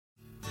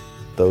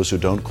Those who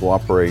don't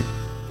cooperate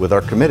with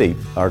our committee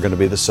are going to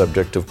be the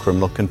subject of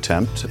criminal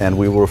contempt, and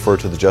we will refer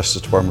to the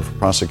Justice Department for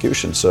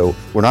prosecution. So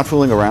we're not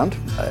fooling around.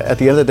 At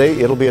the end of the day,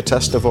 it'll be a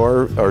test of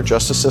our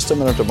justice system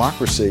and our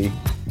democracy,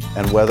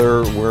 and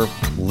whether we're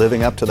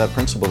living up to that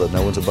principle that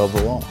no one's above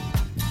the law.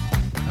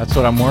 That's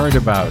what I'm worried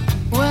about.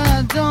 Well,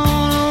 I don't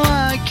know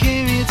why I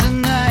came here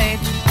tonight.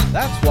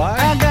 That's why.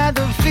 I got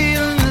the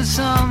feeling that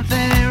something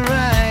ain't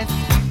right.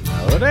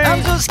 No, it ain't.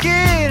 I'm so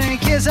scared in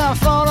case I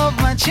fall off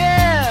my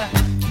chair.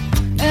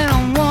 And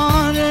I'm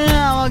wondering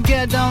how I'll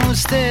get down the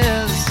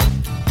stairs.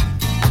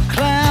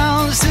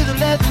 Clowns to the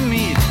left of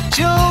me,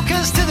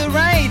 jokers to the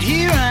right.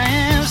 Here I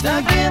am,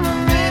 stuck in the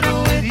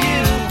middle with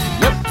you.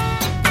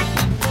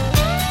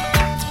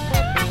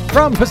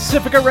 From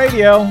Pacifica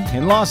Radio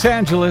in Los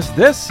Angeles,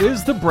 this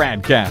is the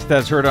BradCast,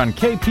 that's heard on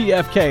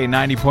KPFK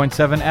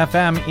 90.7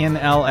 FM in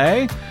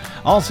LA.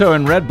 Also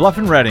in Red Bluff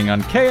and Redding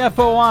on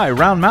KFOI,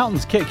 Round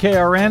Mountains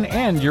KKRN,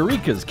 and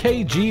Eureka's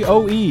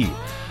KGOE.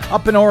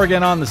 Up in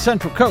Oregon on the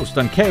Central Coast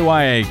on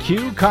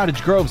KYAQ,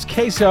 Cottage Grove's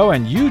KSO,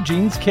 and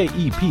Eugene's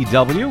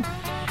KEPW.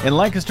 In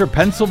Lancaster,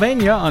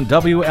 Pennsylvania on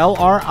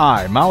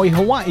WLRI, Maui,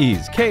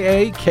 Hawaii's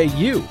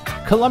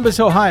KAKU. Columbus,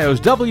 Ohio's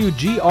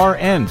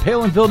WGRN,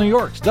 Palinville, New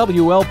York's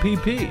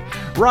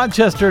WLPP,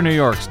 Rochester, New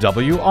York's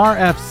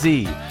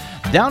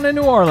WRFZ, down in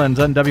New Orleans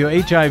on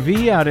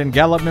WHIV, out in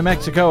Gallup, New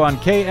Mexico on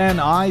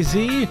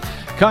KNIZ,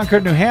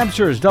 Concord, New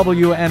Hampshire's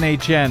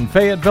WNHN,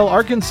 Fayetteville,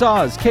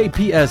 Arkansas's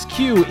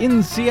KPSQ,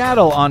 in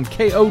Seattle on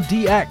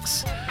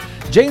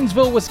KODX,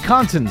 Janesville,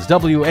 Wisconsin's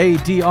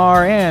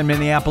WADR, and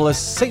Minneapolis,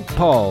 St.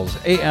 Paul's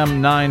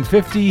AM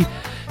 950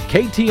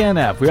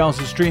 KTNF. We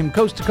also stream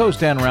coast to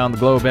coast and around the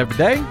globe every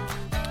day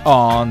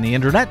on the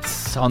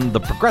internets, on the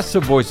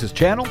Progressive Voices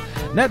channel,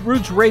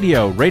 Netroots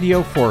Radio,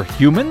 Radio for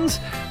Humans,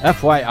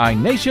 FYI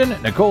Nation,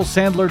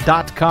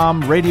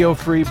 NicoleSandler.com, Radio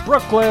Free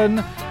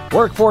Brooklyn,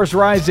 Workforce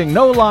Rising,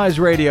 No Lies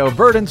Radio,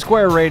 Verdant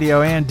Square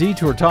Radio, and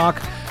Detour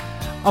Talk,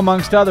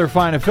 amongst other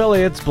fine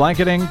affiliates,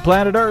 blanketing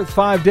planet Earth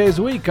 5 days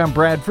a week. I'm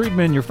Brad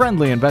Friedman, your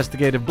friendly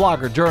investigative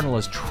blogger,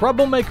 journalist,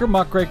 troublemaker,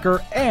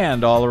 muckraker,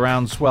 and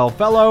all-around swell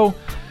fellow.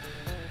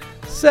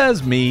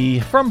 Says me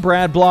from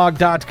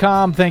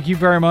bradblog.com. Thank you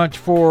very much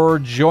for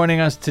joining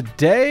us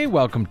today.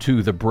 Welcome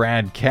to the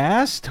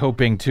BradCast,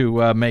 hoping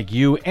to make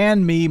you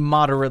and me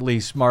moderately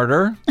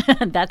smarter.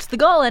 That's the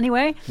goal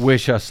anyway.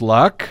 Wish us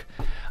luck.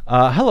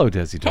 Hello,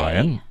 Desi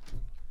Doyen. Hey.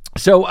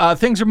 So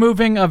things are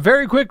moving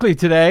very quickly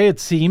today, it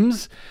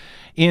seems,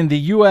 in the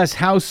U.S.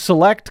 House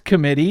Select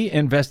Committee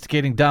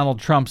investigating Donald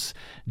Trump's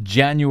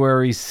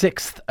January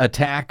 6th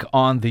attack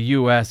on the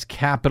U.S.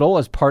 Capitol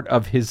as part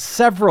of his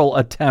several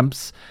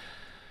attempts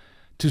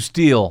to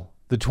steal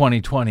the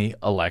 2020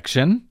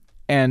 election.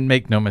 And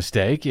make no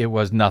mistake, it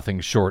was nothing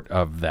short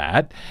of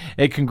that.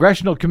 A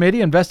congressional committee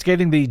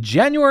investigating the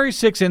January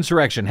 6th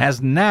insurrection has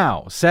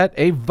now set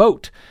a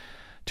vote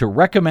to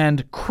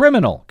recommend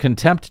criminal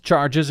contempt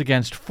charges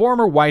against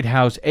former White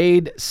House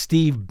aide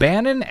Steve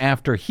Bannon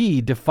after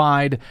he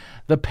defied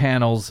the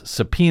panel's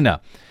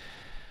subpoena.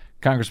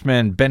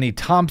 Congressman Benny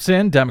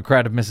Thompson,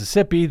 Democrat of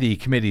Mississippi, the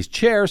committee's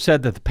chair,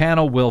 said that the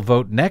panel will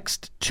vote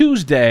next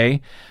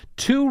Tuesday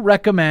to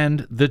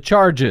recommend the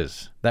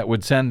charges. That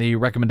would send the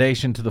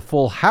recommendation to the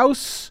full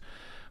House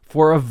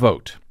for a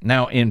vote.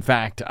 Now, in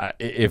fact,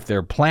 if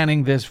they're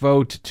planning this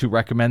vote to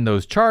recommend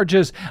those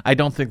charges, I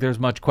don't think there's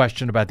much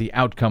question about the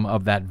outcome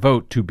of that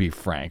vote, to be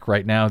frank.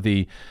 Right now,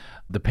 the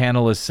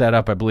panel is set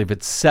up, I believe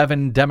it's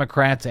 7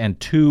 Democrats and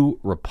 2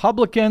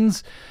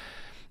 Republicans.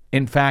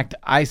 In fact,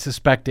 I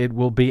suspect it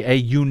will be a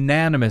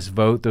unanimous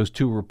vote. Those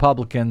 2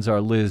 Republicans are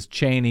Liz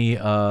Cheney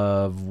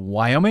of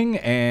Wyoming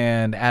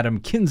and Adam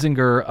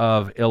Kinzinger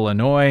of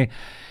Illinois.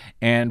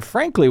 And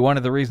frankly, one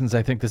of the reasons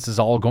I think this is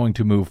all going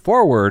to move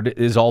forward,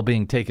 is all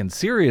being taken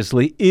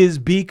seriously, is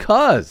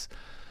because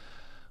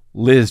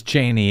Liz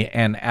Cheney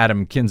and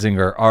Adam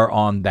Kinzinger are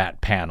on that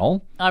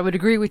panel. I would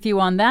agree with you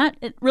on that.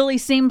 It really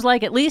seems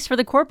like, at least for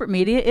the corporate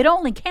media, it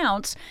only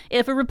counts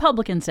if a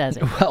Republican says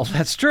it. Well,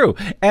 that's true.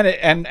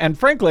 And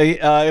frankly,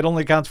 it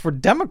only counts for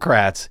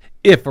Democrats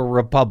if a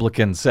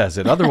Republican says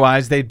it.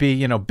 Otherwise, they'd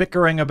be,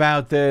 bickering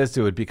about this.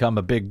 It would become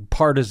a big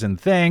partisan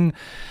thing.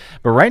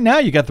 But right now,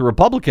 you got the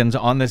Republicans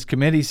on this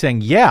committee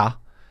saying, yeah,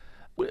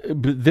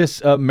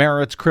 this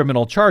merits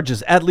criminal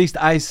charges. At least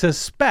I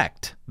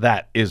suspect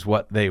that is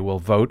what they will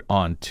vote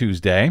on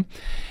Tuesday.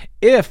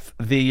 If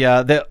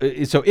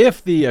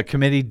the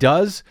committee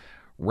does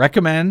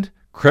recommend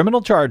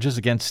criminal charges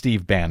against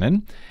Steve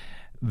Bannon,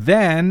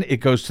 then it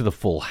goes to the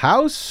full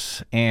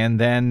House, and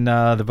then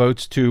the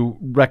votes to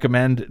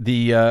recommend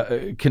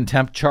the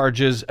contempt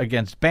charges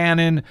against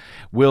Bannon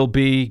will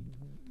be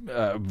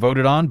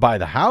voted on by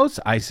the House.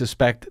 I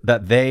suspect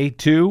that they,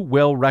 too,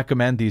 will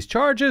recommend these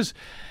charges.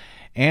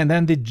 And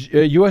then the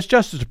U.S.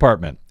 Justice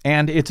Department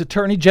and its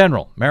Attorney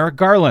General, Merrick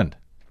Garland.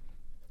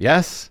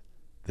 Yes,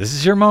 this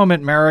is your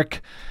moment,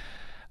 Merrick.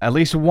 At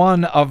least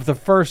one of the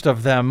first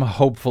of them,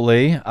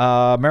 hopefully.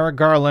 Merrick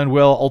Garland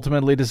will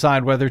ultimately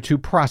decide whether to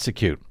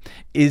prosecute.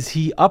 Is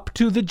he up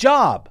to the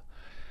job?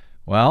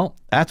 Well,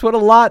 that's what a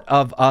lot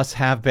of us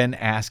have been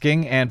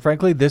asking, and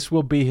frankly, this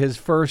will be his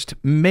first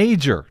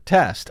major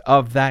test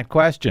of that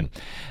question.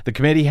 The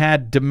committee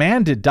had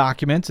demanded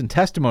documents and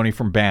testimony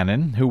from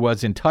Bannon, who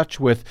was in touch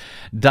with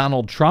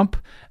Donald Trump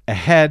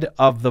ahead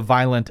of the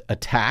violent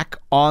attack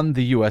on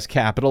the U.S.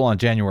 Capitol on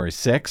January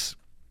 6.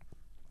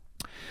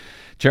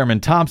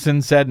 Chairman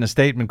Thompson said in a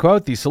statement,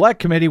 quote, "The Select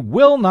Committee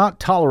will not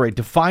tolerate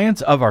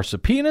defiance of our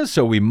subpoenas,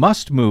 so we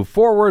must move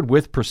forward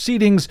with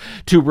proceedings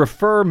to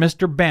refer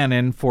Mr.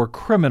 Bannon for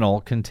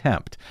criminal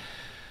contempt."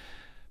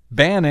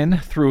 Bannon,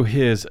 through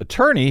his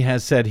attorney,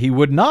 has said he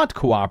would not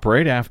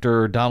cooperate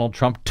after Donald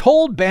Trump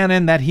told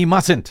Bannon that he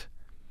mustn't.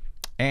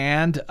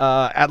 And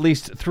at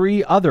least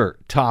 3 other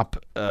top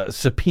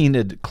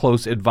subpoenaed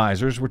close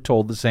advisors were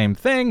told the same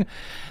thing,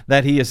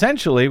 that he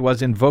essentially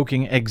was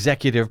invoking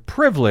executive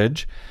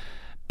privilege.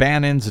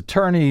 Bannon's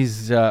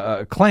attorneys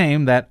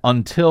claim that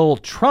until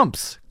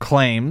Trump's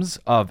claims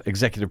of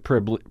executive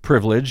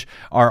privilege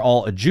are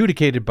all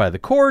adjudicated by the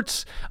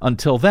courts,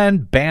 until then,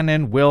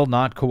 Bannon will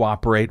not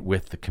cooperate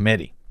with the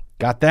committee.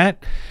 Got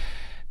that?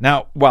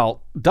 Now,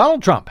 while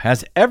Donald Trump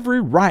has every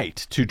right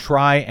to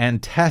try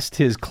and test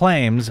his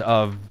claims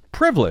of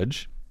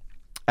privilege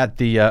at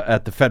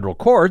the federal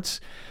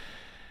courts,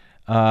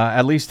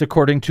 at least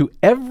according to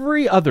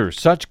every other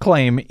such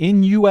claim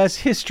in U.S.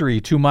 history,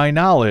 to my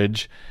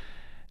knowledge,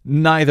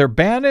 neither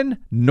Bannon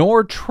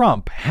nor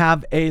Trump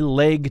have a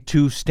leg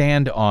to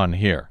stand on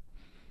here.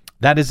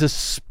 That is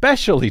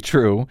especially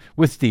true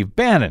with Steve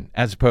Bannon,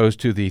 as opposed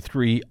to the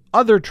 3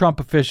 other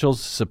Trump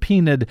officials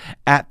subpoenaed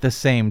at the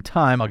same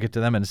time. I'll get to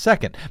them in a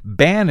second.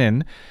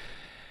 Bannon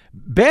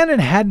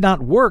had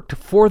not worked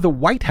for the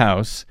White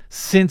House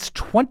since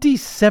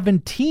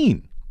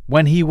 2017,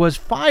 when he was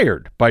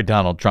fired by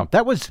Donald Trump.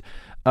 That was,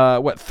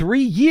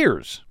 3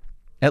 years,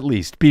 at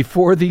least,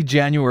 before the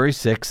January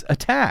 6th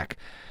attack.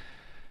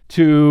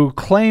 To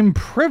claim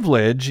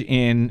privilege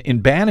in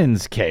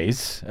Bannon's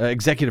case,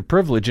 executive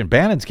privilege in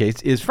Bannon's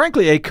case, is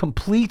frankly a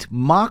complete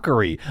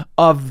mockery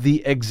of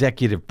the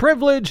executive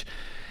privilege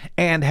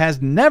and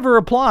has never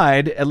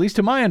applied, at least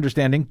to my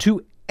understanding,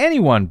 to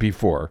anyone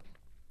before,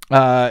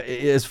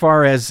 as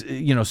far as,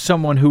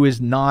 someone who is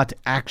not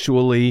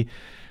actually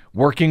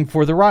working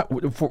for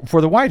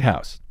the White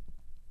House.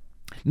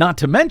 Not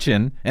to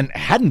mention, and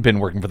hadn't been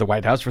working for the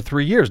White House for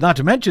 3 years, not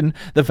to mention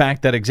the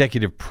fact that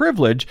executive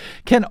privilege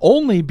can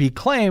only be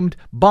claimed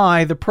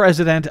by the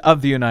President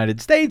of the United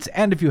States.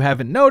 And if you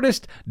haven't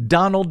noticed,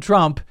 Donald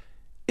Trump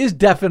is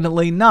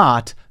definitely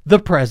not the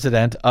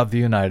President of the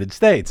United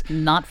States.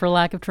 Not for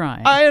lack of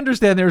trying. I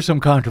understand there's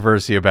some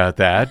controversy about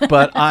that,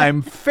 but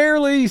I'm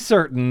fairly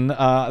certain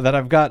that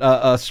I've got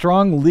a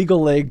strong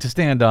legal leg to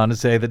stand on to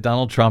say that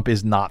Donald Trump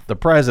is not the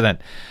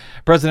president.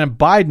 President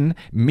Biden,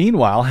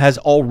 meanwhile, has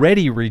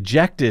already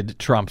rejected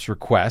Trump's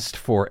request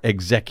for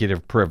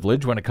executive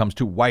privilege when it comes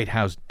to White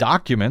House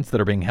documents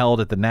that are being held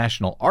at the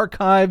National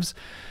Archives.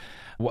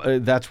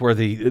 That's where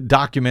the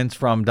documents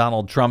from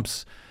Donald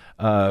Trump's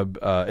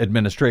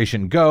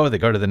administration go. They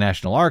go to the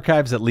National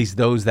Archives, at least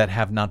those that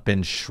have not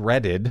been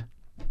shredded.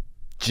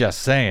 Just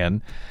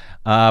saying.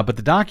 But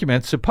the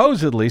documents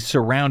supposedly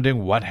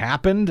surrounding what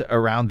happened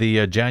around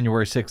the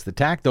January 6th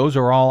attack, those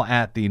are all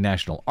at the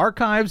National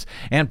Archives,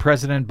 and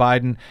President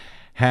Biden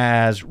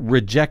has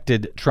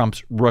rejected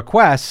Trump's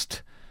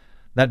request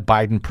that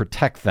Biden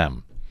protect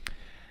them.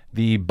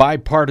 The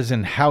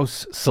bipartisan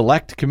House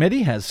Select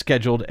Committee had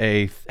scheduled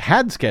a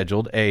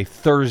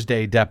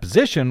Thursday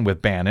deposition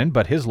with Bannon,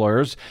 but his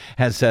lawyers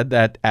has said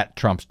that at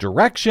Trump's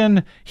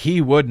direction,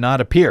 he would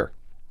not appear.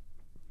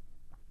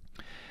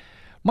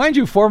 Mind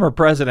you, former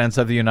presidents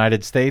of the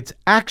United States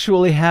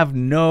actually have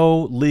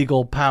no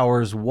legal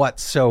powers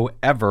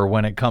whatsoever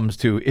when it comes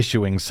to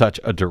issuing such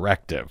a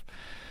directive.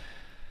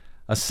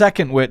 A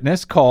second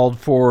witness called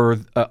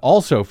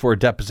also for a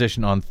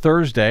deposition on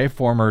Thursday.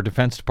 Former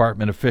Defense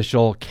Department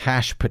official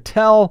Kash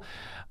Patel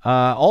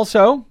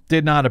also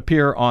did not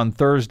appear on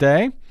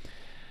Thursday.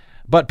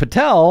 But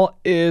Patel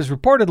is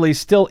reportedly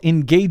still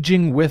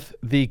engaging with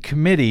the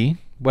committee,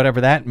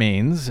 whatever that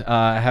means,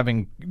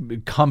 having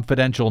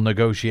confidential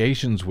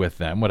negotiations with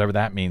them, whatever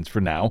that means for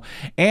now,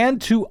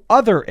 and to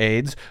other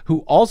aides who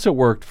also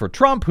worked for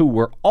Trump, who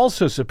were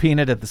also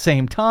subpoenaed at the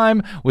same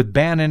time with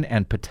Bannon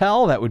and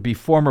Patel. That would be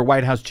former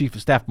White House Chief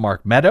of Staff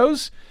Mark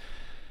Meadows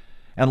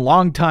and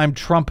longtime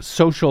Trump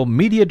social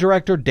media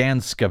director Dan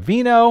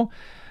Scavino.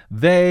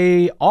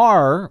 They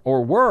are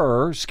or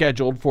were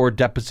scheduled for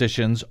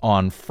depositions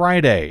on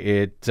Friday.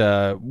 It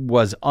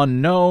was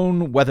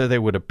unknown whether they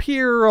would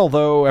appear,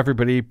 although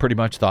everybody pretty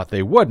much thought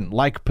they wouldn't.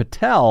 Like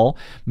Patel,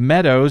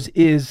 Meadows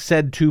is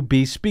said to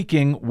be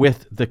speaking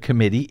with the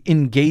committee,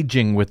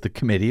 engaging with the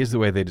committee is the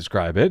way they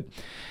describe it.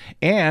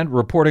 And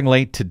reporting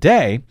late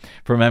today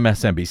from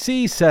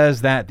MSNBC says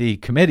that the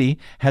committee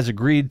has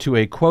agreed to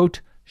a,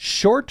 quote,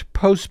 short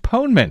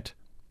postponement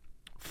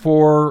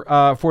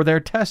for their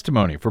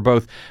testimony for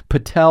both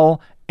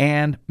Patel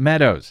and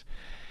Meadows.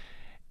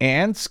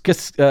 And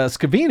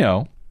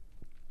Scavino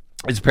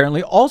is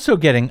apparently also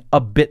getting a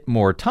bit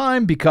more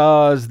time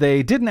because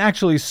they didn't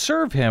actually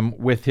serve him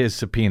with his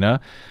subpoena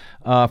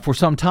for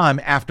some time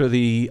after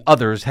the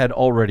others had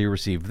already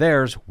received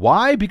theirs.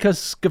 Why? Because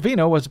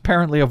Scavino was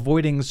apparently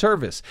avoiding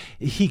service.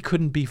 He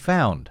couldn't be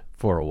found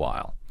for a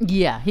while.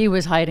 Yeah, he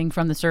was hiding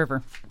from the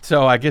server.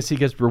 So I guess he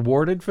gets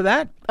rewarded for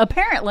that?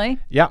 Apparently.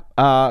 Yeah.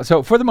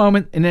 So for the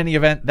moment, in any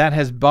event, that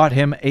has bought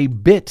him a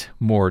bit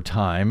more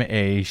time,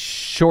 a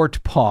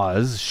short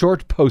pause,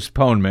 short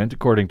postponement,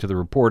 according to the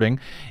reporting,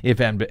 if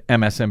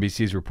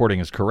MSNBC's reporting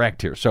is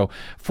correct here. So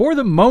for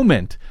the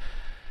moment,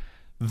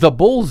 the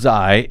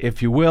bullseye,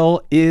 if you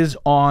will, is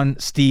on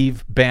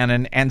Steve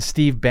Bannon and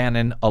Steve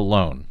Bannon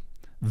alone.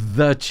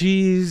 The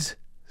cheese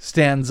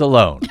stands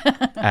alone,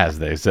 as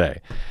they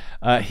say.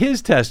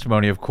 His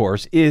testimony, of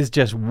course, is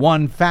just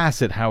one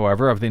facet,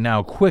 however, of the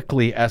now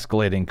quickly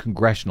escalating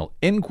congressional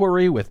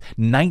inquiry, with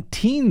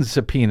 19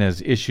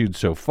 subpoenas issued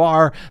so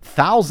far.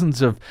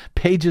 Thousands of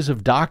pages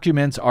of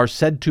documents are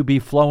said to be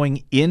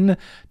flowing in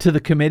to the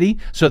committee.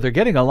 So they're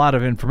getting a lot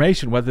of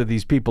information, whether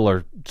these people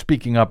are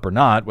speaking up or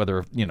not,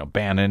 whether,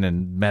 Bannon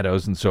and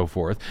Meadows and so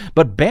forth.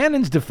 But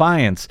Bannon's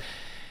defiance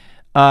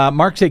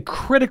marks a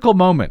critical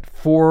moment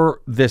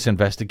for this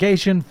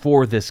investigation,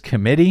 for this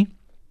committee,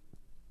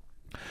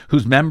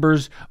 whose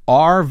members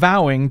are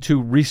vowing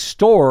to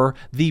restore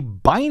the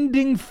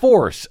binding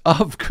force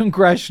of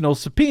congressional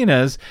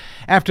subpoenas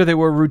after they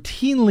were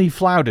routinely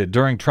flouted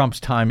during Trump's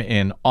time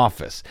in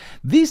office.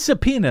 These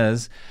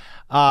subpoenas,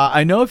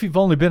 I know if you've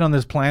only been on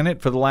this planet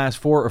for the last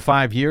 4 or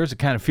 5 years, it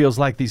kind of feels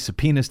like these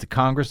subpoenas to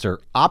Congress are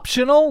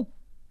optional.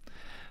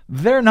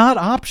 They're not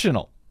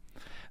optional.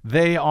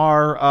 They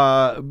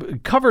are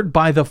covered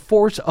by the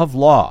force of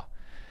law.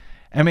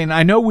 I mean,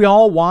 I know we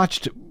all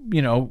watched,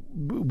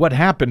 what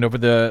happened over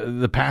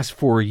the past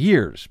 4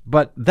 years,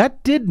 but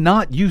that did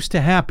not used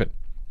to happen,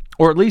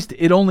 or at least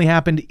it only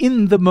happened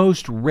in the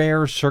most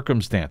rare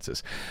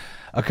circumstances.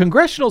 A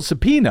congressional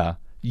subpoena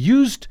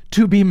used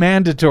to be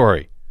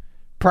mandatory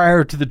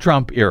prior to the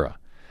Trump era.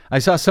 I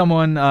saw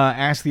someone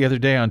ask the other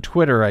day on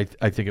Twitter, I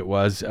think it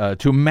was,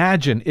 to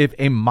imagine if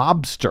a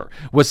mobster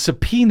was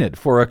subpoenaed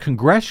for a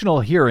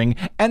congressional hearing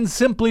and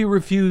simply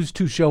refused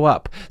to show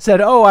up, said,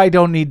 I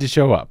don't need to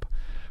show up,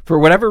 for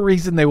whatever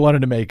reason they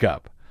wanted to make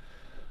up.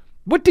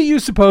 What do you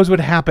suppose would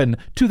happen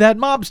to that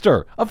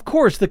mobster? Of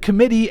course, the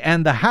committee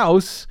and the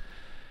House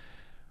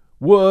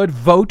would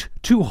vote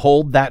to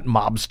hold that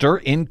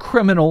mobster in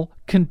criminal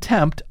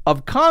contempt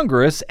of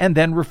Congress and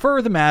then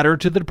refer the matter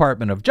to the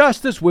Department of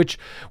Justice, which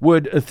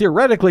would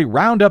theoretically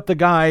round up the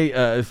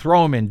guy,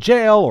 throw him in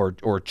jail,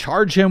 or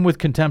charge him with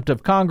contempt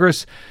of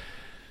Congress,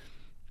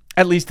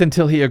 at least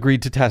until he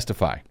agreed to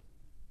testify.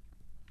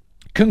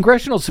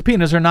 Congressional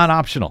subpoenas are not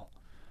optional.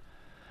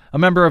 A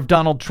member of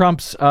Donald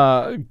Trump's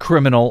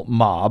criminal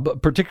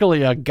mob,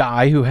 particularly a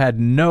guy who had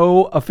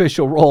no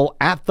official role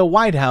at the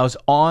White House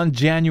on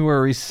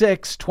January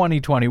 6,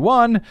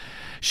 2021,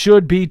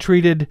 should be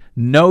treated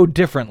no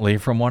differently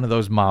from one of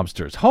those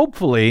mobsters.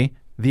 Hopefully,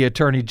 the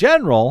Attorney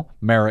General,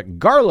 Merrick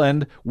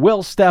Garland,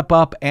 will step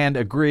up and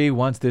agree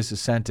once this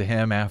is sent to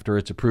him after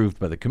it's approved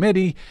by the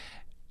committee,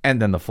 and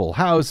then the full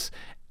House,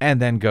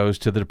 and then goes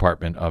to the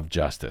Department of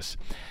Justice.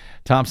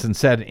 Thompson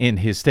said in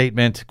his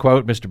statement,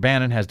 quote, Mr.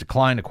 Bannon has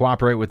declined to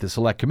cooperate with the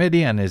Select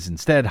Committee and is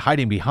instead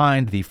hiding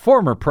behind the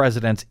former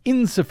president's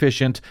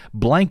insufficient,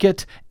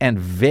 blanket, and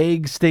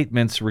vague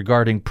statements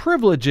regarding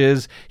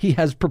privileges he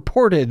has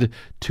purported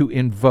to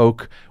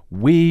invoke.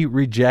 We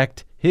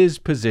reject his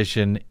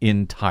position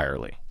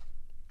entirely.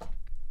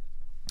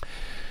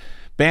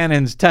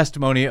 Bannon's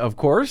testimony, of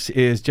course,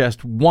 is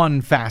just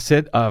one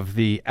facet of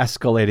the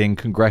escalating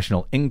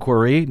congressional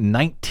inquiry.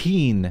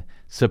 19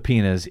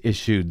 subpoenas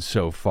issued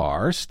so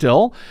far.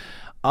 Still,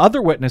 other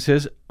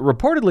witnesses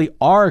reportedly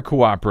are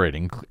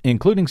cooperating,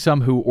 including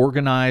some who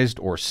organized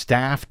or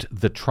staffed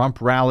the Trump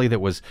rally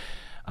that was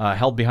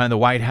held behind the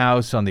White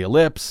House on the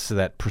Ellipse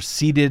that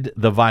preceded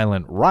the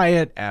violent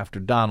riot after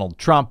Donald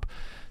Trump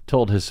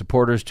told his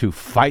supporters to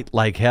fight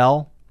like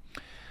hell.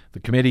 The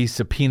committee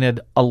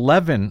subpoenaed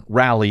 11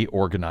 rally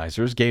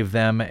organizers, gave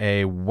them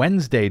a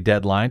Wednesday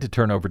deadline to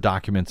turn over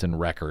documents and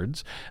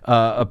records.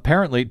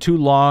 Apparently, two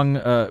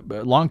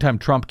longtime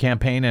Trump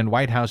campaign and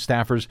White House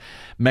staffers,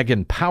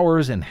 Megan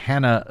Powers and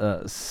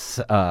Hannah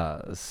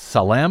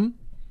Salem?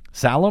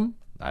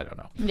 I don't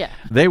know. Yeah.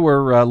 They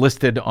were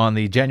listed on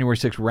the January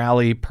 6th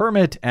rally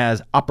permit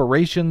as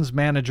operations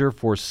manager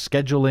for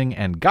scheduling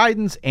and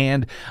guidance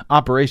and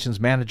operations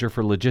manager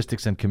for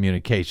logistics and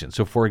communication.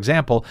 So, for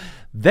example,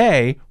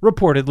 they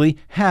reportedly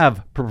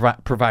have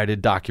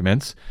provided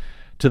documents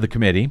to the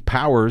committee.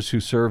 Powers, who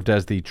served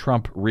as the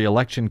Trump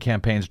re-election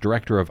campaign's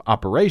director of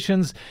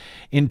operations,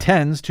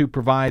 intends to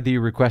provide the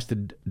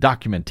requested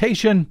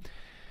documentation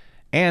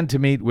and to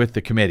meet with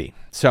the committee.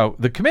 So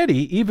the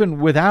committee, even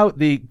without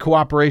the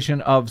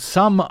cooperation of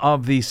some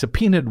of the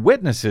subpoenaed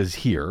witnesses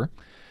here,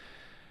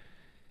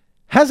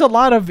 has a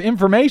lot of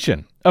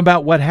information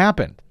about what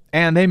happened.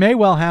 And they may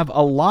well have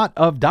a lot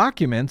of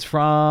documents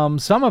from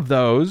some of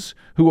those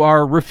who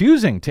are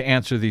refusing to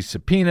answer these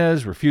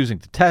subpoenas, refusing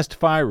to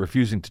testify,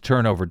 refusing to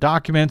turn over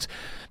documents,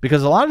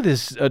 because a lot of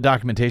this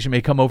documentation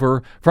may come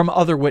over from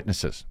other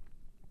witnesses.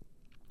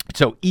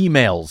 So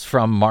emails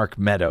from Mark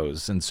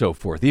Meadows and so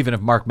forth, even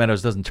if Mark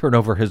Meadows doesn't turn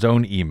over his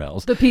own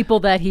emails. The people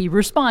that he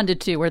responded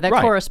to or that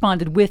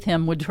corresponded with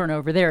him would turn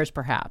over theirs,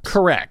 perhaps.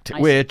 Correct,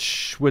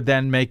 which would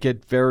then make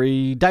it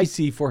very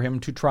dicey for him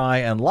to try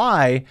and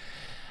lie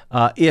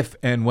if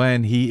and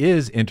when he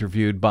is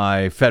interviewed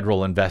by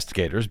federal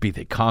investigators, be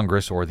they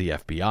Congress or the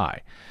FBI.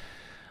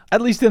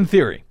 At least in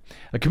theory.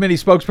 A committee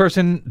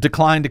spokesperson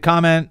declined to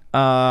comment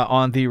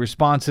on the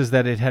responses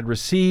that it had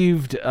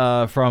received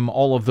from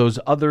all of those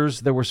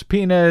others that were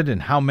subpoenaed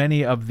and how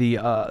many of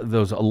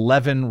those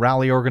 11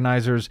 rally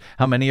organizers,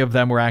 how many of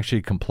them were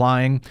actually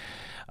complying.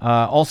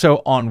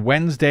 Also, on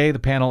Wednesday, the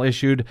panel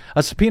issued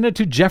a subpoena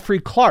to Jeffrey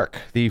Clark,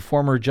 the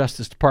former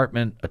Justice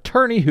Department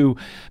attorney who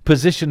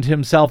positioned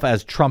himself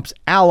as Trump's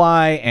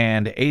ally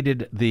and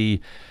aided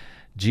the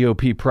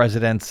GOP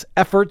president's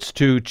efforts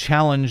to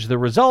challenge the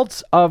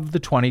results of the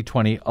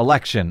 2020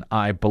 election.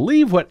 I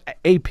believe what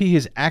AP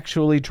is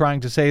actually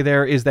trying to say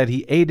there is that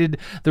he aided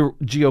the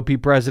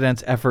GOP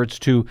president's efforts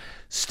to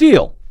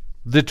steal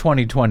the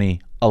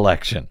 2020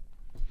 election.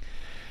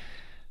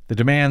 The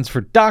demands for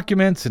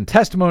documents and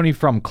testimony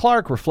from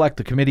Clark reflect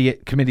the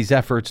committee's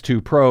efforts to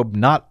probe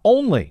not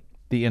only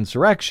the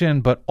insurrection,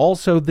 but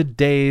also the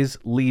days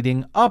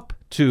leading up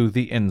to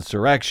the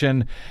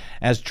insurrection,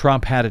 as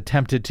Trump had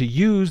attempted to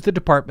use the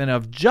Department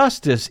of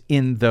Justice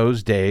in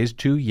those days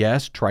to,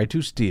 yes, try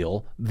to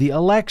steal the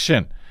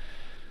election.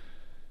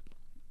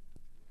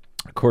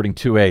 According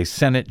to a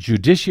Senate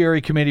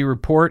Judiciary Committee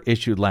report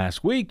issued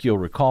last week, you'll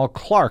recall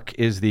Clark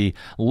is the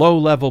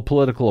low-level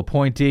political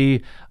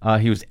appointee.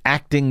 He was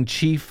acting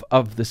chief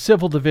of the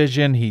civil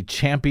division. He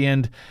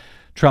championed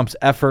Trump's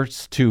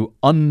efforts to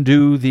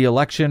undo the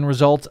election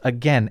results.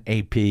 Again,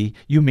 AP,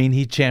 you mean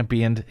he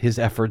championed his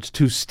efforts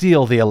to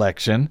steal the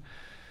election?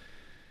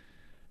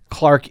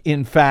 Clark,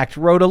 in fact,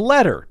 wrote a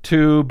letter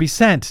to be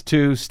sent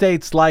to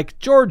states like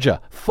Georgia,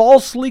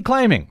 falsely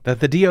claiming that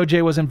the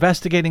DOJ was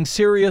investigating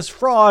serious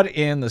fraud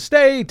in the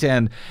state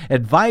and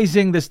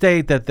advising the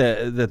state that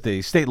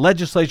the state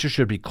legislature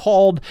should be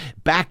called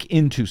back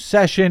into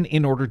session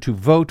in order to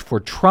vote for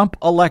Trump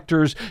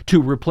electors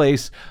to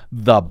replace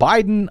the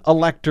Biden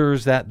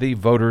electors that the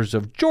voters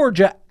of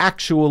Georgia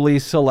actually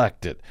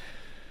selected.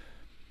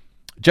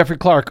 Jeffrey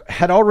Clark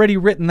had already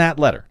written that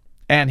letter.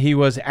 And he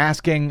was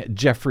asking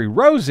Jeffrey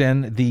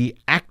Rosen, the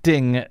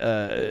acting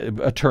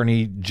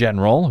attorney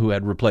general who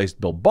had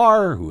replaced Bill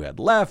Barr, who had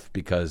left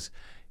because,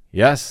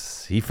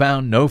 yes, he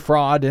found no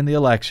fraud in the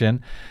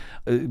election.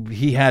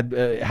 He had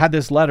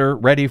this letter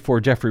ready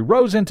for Jeffrey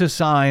Rosen to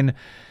sign.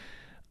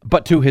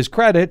 But to his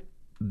credit,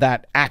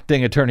 that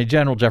acting attorney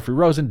general, Jeffrey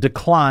Rosen,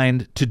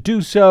 declined to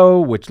do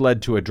so, which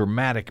led to a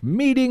dramatic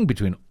meeting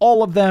between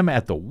all of them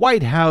at the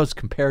White House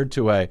compared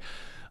to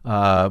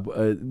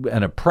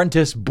an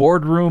apprentice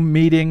boardroom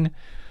meeting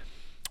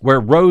where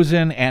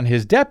Rosen and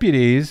his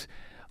deputies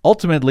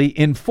ultimately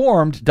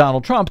informed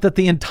Donald Trump that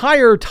the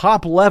entire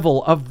top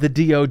level of the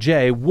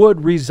DOJ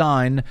would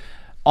resign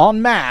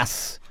en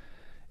masse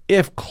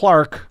if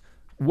Clark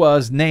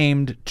was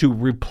named to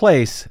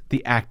replace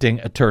the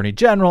acting attorney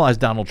general, as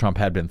Donald Trump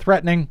had been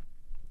threatening.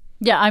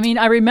 Yeah, I mean,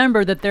 I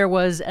remember that there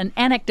was an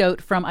anecdote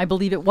from, I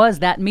believe it was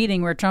that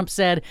meeting where Trump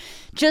said,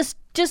 just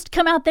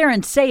come out there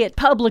and say it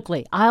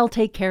publicly. I'll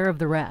take care of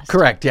the rest.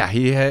 Correct. Yeah,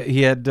 he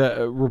had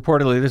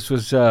reportedly, this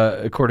was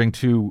according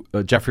to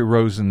Jeffrey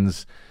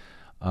Rosen's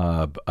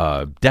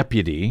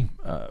deputy,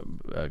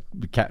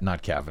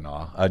 not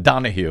Kavanaugh,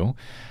 Donahue,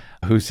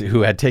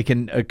 who had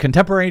taken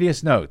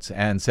contemporaneous notes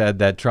and said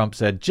that Trump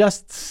said,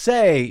 just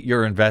say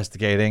you're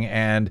investigating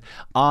and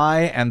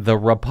I and the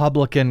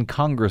Republican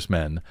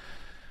congressmen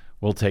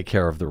will take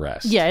care of the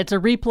rest. Yeah, it's a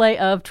replay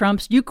of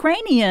Trump's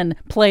Ukrainian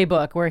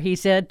playbook where he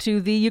said to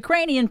the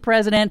Ukrainian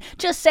president,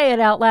 just say it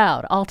out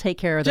loud. I'll take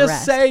care of the rest.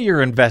 Just say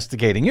you're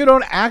investigating. You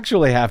don't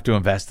actually have to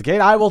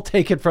investigate. I will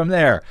take it from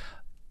there,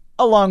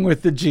 along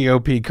with the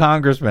GOP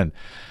congressman.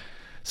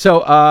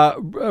 So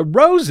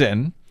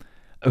Rosen,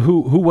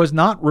 who was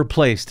not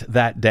replaced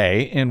that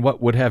day in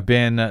what would have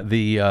been that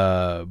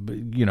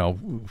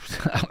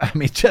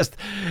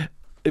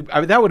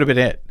would have been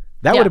it.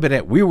 That would have been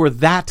it. We were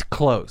that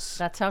close.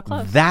 That's how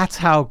close. That's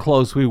how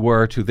close we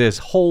were to this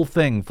whole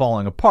thing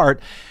falling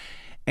apart.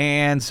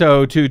 And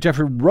so to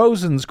Jeffrey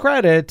Rosen's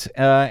credit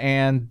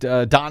and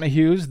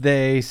Donahue's,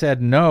 they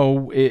said,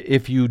 no,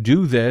 if you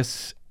do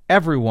this,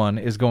 everyone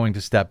is going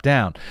to step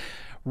down.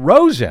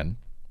 Rosen,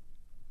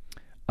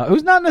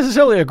 who's not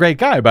necessarily a great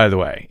guy, by the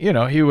way. You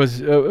know, he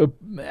was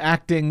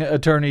acting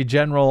attorney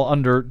general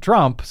under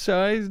Trump,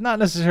 so he's not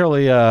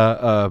necessarily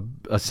a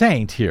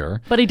saint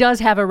here. But he does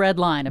have a red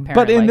line,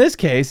 apparently. But in this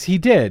case, he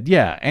did,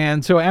 yeah.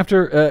 And so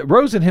after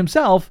Rosen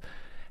himself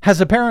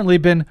has apparently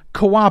been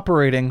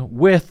cooperating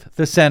with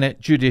the Senate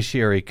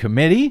Judiciary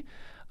Committee,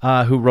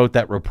 who wrote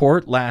that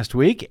report last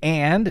week.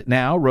 And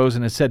now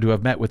Rosen is said to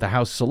have met with the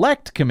House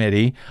Select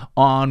Committee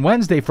on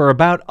Wednesday for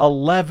about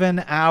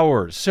 11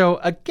 hours. So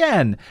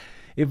again,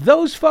 if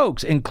those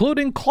folks,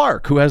 including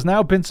Clark, who has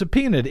now been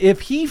subpoenaed,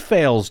 if he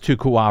fails to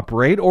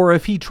cooperate or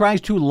if he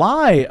tries to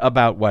lie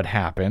about what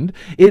happened,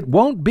 it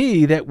won't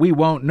be that we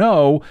won't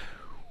know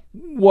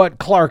what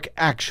Clark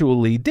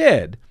actually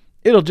did.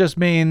 It'll just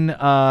mean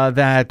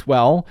that,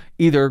 well,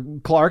 either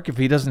Clark, if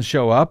he doesn't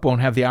show up, won't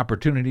have the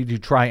opportunity to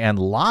try and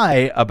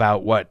lie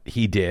about what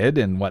he did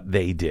and what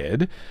they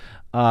did,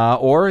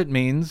 or it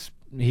means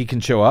he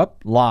can show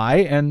up, lie,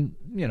 and,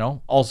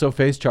 also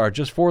face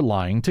charges for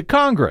lying to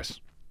Congress.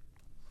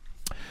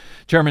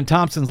 Chairman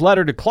Thompson's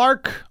letter to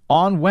Clark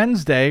on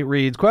Wednesday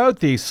reads, quote,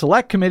 "The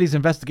Select Committee's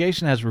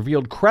investigation has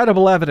revealed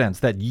credible evidence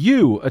that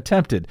you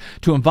attempted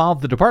to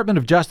involve the Department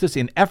of Justice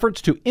in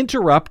efforts to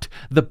interrupt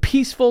the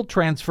peaceful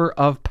transfer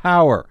of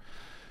power,"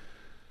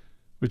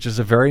 which is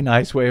a very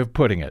nice way of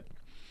putting it.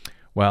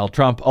 While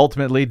Trump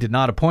ultimately did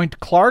not appoint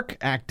Clark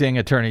acting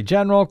Attorney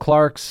General,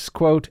 Clark's,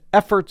 quote,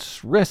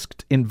 "efforts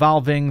risked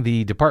involving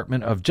the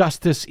Department of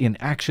Justice in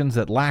actions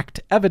that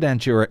lacked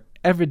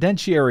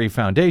evidentiary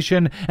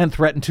foundation and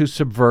threatened to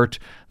subvert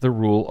the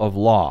rule of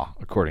law,"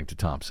 according to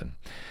Thompson.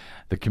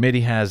 The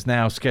committee has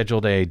now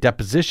scheduled a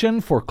deposition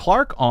for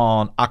Clark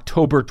on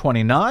October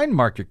 29,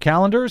 mark your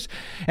calendars,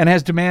 and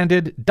has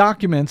demanded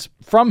documents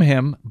from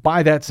him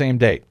by that same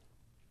date.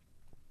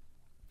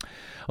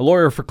 A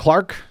lawyer for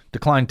Clark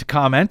declined to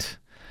comment,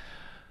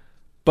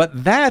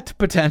 but that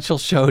potential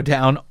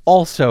showdown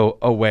also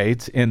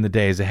awaits in the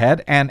days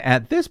ahead. And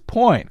at this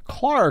point,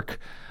 Clark,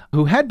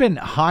 who had been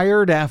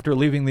hired after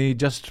leaving the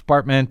Justice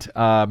Department,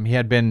 he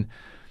had been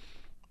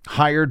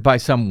hired by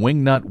some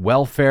wingnut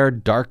welfare,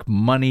 dark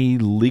money,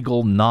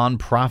 legal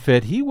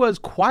nonprofit. He was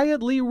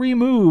quietly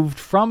removed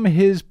from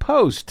his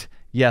post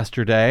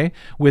yesterday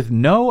with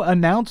no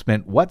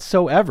announcement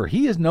whatsoever.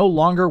 He is no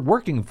longer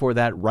working for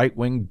that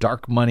right-wing,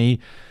 dark money,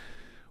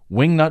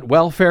 wingnut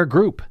welfare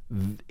group.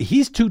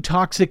 He's too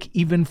toxic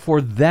even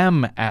for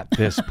them at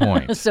this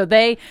point. So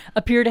they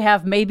appear to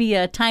have maybe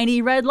a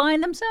tiny red line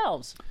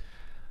themselves.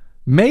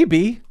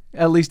 Maybe,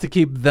 at least to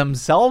keep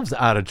themselves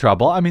out of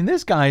trouble. I mean,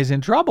 this guy is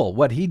in trouble,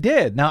 what he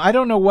did. Now, I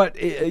don't know what,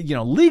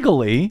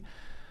 legally,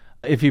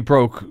 if he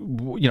broke,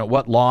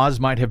 what laws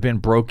might have been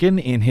broken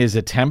in his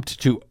attempt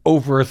to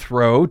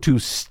overthrow, to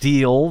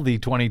steal the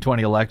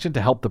 2020 election,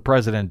 to help the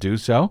president do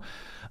so.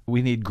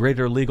 We need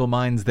greater legal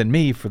minds than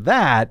me for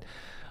that.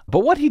 But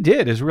what he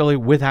did is really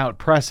without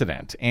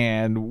precedent.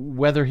 And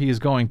whether he is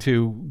going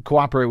to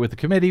cooperate with the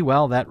committee,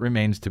 well, that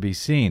remains to be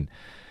seen.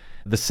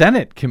 The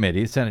Senate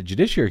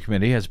Judiciary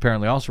Committee, has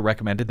apparently also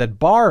recommended that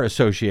bar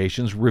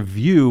associations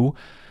review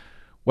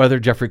whether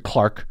Jeffrey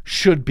Clark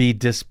should be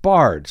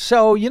disbarred.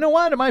 So, you know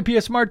what? It might be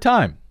a smart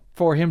time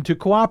for him to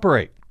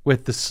cooperate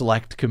with the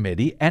Select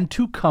Committee and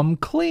to come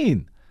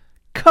clean.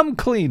 Come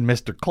clean,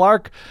 Mr.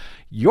 Clark.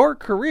 Your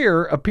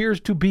career appears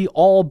to be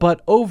all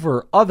but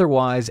over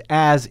otherwise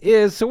as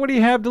is, so what do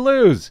you have to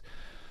lose?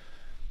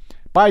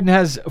 Biden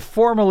has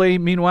formally,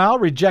 meanwhile,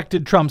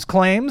 rejected Trump's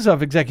claims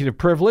of executive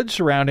privilege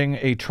surrounding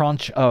a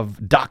tranche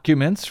of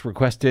documents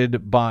requested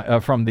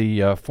from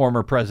the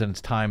former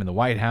president's time in the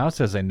White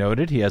House. As I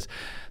noted, he has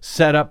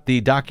set up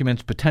the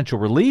document's potential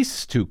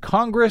release to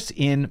Congress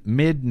in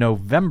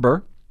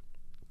mid-November.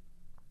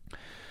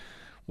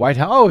 White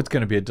House, it's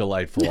going to be a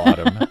delightful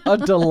autumn. A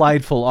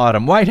delightful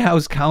autumn. White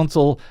House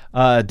counsel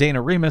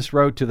Dana Remus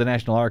wrote to the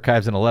National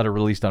Archives in a letter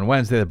released on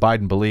Wednesday that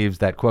Biden believes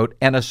that, quote,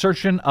 "an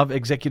assertion of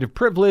executive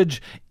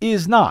privilege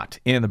is not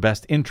in the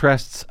best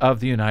interests of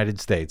the United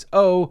States."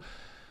 Oh,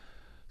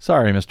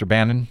 sorry, Mr.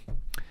 Bannon.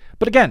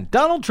 But again,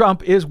 Donald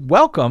Trump is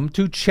welcome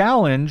to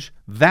challenge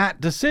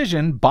that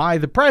decision by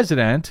the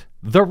president,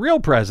 the real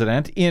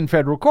president, in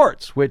federal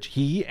courts, which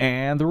he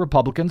and the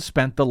Republicans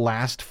spent the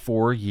last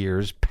 4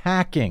 years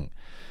packing.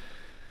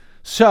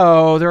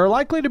 So there are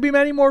likely to be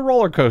many more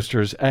roller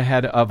coasters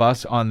ahead of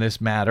us on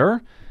this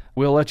matter.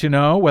 We'll let you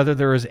know whether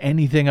there is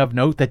anything of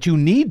note that you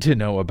need to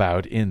know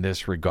about in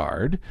this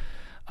regard.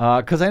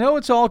 Because I know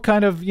it's all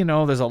kind of,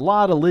 there's a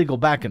lot of legal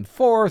back and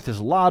forth. There's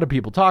a lot of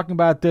people talking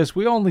about this.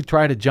 We only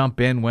try to jump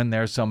in when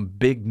there's some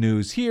big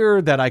news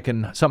here that I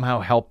can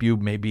somehow help you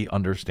maybe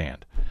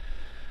understand.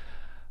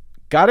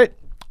 Got it?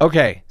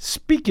 Okay.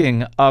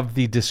 Speaking of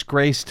the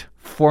disgraced,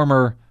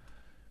 former,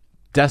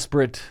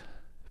 desperate,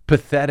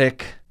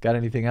 pathetic, got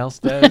anything else,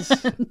 Des?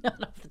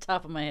 Not off the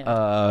top of my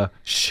head.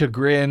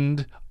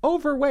 Chagrined,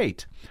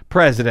 overweight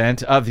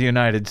president of the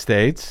United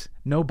States.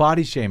 No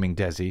body shaming,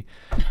 Desi.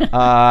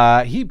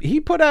 He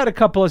put out a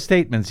couple of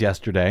statements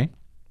yesterday.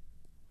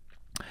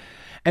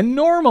 And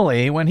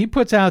normally when he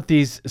puts out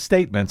these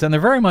statements, and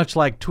they're very much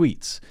like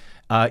tweets,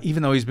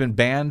 even though he's been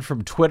banned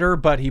from Twitter,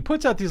 but he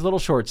puts out these little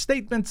short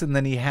statements and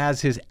then he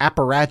has his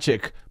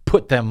apparatchik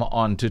put them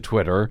onto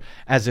Twitter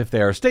as if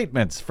they are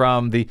statements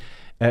from the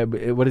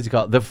what does he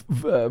call it? The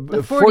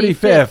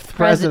 45th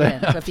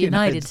president of the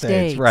United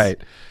States.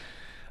 Right.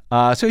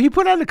 So he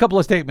put out a couple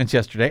of statements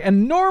yesterday,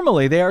 and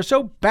normally they are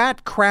so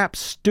bat crap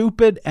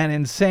stupid and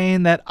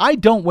insane that I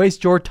don't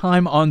waste your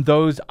time on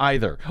those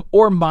either,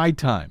 or my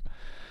time.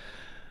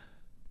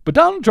 But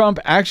Donald Trump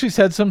actually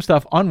said some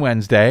stuff on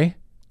Wednesday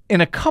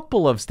in a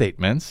couple of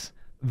statements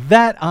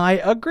that I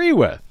agree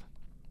with.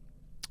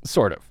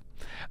 Sort of.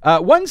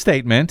 One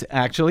statement,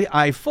 actually,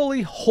 I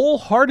fully,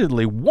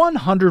 wholeheartedly,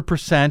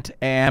 100%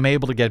 am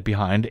able to get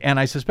behind, and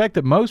I suspect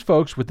that most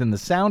folks within the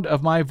sound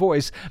of my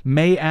voice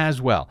may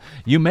as well.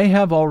 You may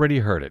have already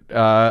heard it.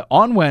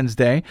 On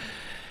Wednesday,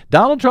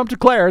 Donald Trump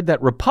declared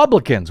that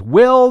Republicans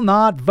will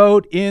not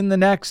vote in the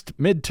next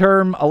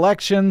midterm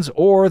elections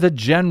or the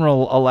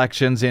general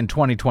elections in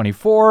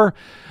 2024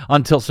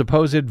 until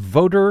supposed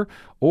voter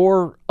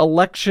or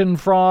election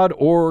fraud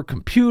or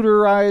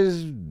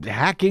computerized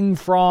hacking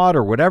fraud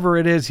or whatever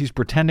it is he's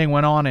pretending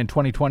went on in the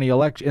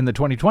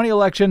 2020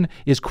 election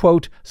is,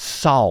 quote,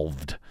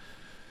 solved.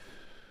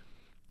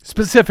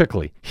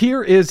 Specifically,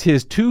 here is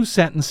his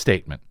 2-sentence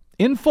statement.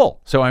 In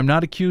full, so I'm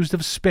not accused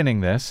of spinning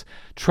this,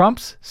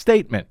 Trump's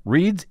statement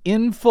reads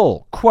in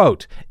full,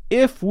 quote,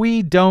 if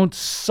we don't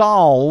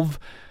solve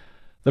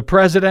the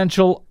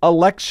presidential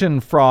election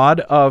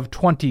fraud of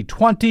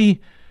 2020,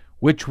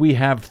 which we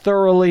have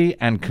thoroughly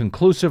and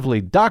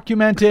conclusively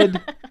documented,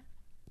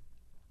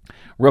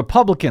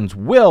 Republicans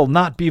will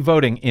not be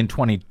voting in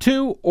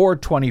 22 or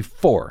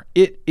 24.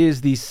 It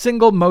is the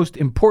single most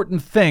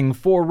important thing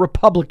for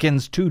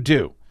Republicans to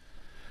do.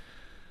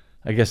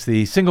 I guess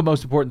the single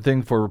most important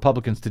thing for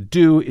Republicans to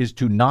do is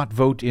to not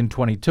vote in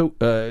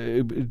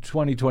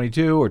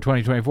 2022 or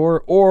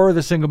 2024, or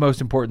the single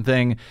most important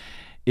thing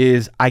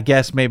is, I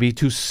guess, maybe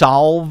to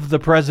solve the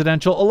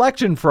presidential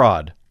election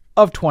fraud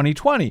of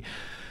 2020.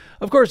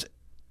 Of course,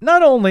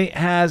 not only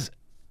has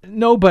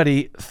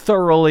nobody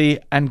thoroughly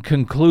and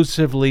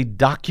conclusively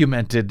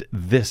documented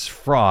this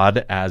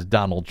fraud, as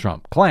Donald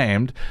Trump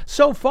claimed,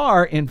 so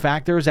far, in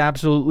fact, there is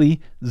absolutely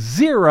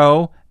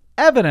zero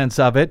evidence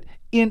of it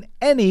in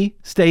any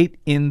state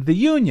in the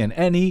union,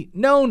 any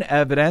known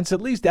evidence,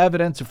 at least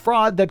evidence of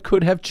fraud that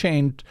could have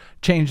changed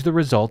the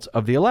results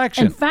of the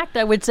election. In fact,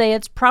 I would say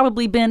it's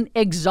probably been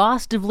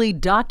exhaustively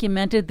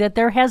documented that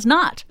there has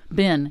not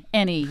been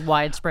any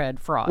widespread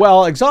fraud.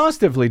 Well,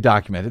 exhaustively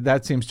documented,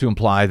 that seems to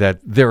imply that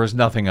there is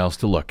nothing else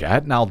to look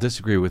at, and I'll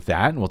disagree with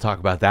that, and we'll talk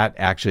about that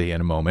actually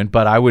in a moment.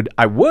 But I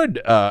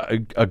would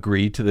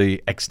agree to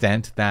the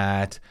extent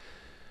that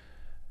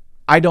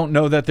I don't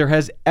know that there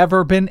has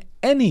ever been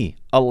any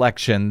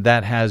election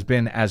that has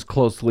been as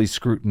closely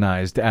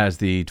scrutinized as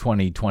the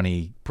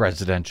 2020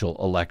 presidential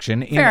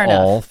election in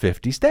all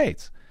 50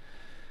 states.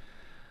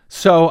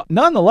 So,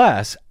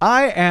 nonetheless,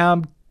 I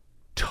am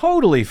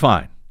totally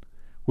fine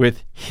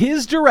with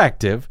his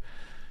directive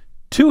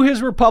to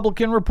his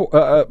Republican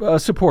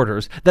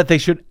supporters that they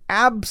should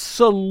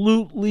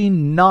absolutely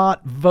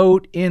not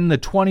vote in the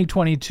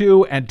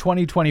 2022 and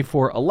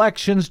 2024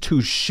 elections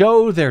to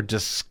show their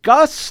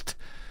disgust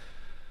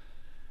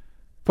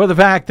for the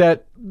fact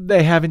that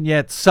they haven't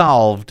yet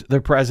solved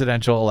the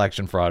presidential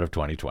election fraud of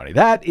 2020.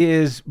 That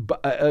is,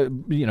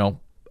 I'm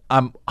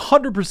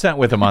 100%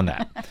 with him on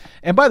that.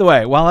 And by the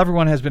way, while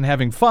everyone has been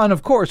having fun,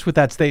 of course, with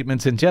that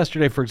statement since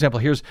yesterday, for example,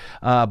 here's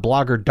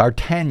blogger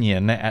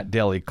D'Artagnan at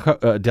Daily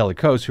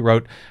Kos who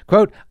wrote,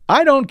 quote,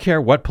 I don't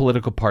care what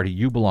political party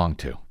you belong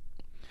to.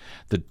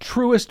 The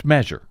truest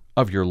measure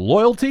of your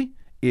loyalty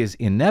is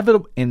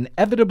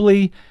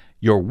inevitably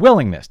your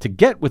willingness to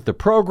get with the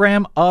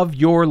program of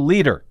your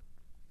leader.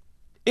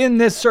 In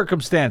this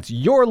circumstance,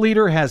 your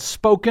leader has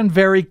spoken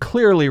very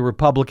clearly,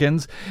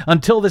 Republicans.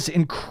 Until this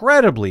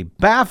incredibly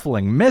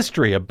baffling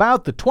mystery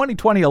about the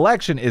 2020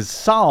 election is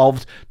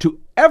solved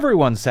to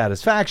everyone's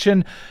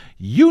satisfaction,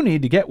 you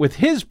need to get with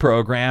his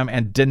program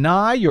and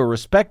deny your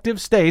respective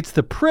states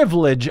the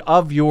privilege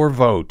of your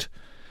vote.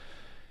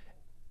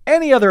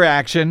 Any other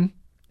action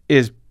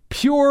is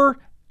pure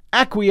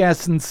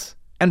acquiescence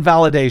and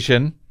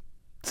validation,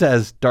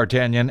 says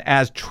D'Artagnan.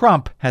 As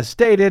Trump has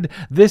stated,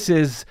 this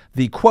is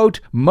the,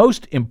 quote,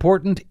 most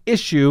important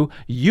issue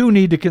you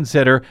need to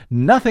consider.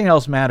 Nothing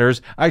else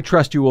matters. I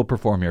trust you will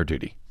perform your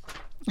duty.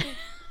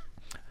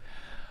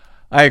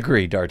 I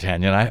agree,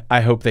 D'Artagnan.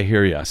 I hope they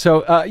hear you.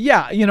 So,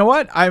 yeah, you know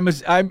what?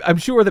 I'm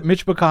sure that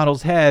Mitch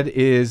McConnell's head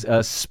is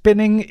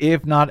spinning,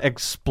 if not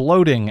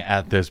exploding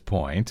at this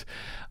point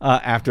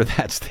after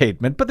that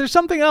statement. But there's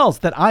something else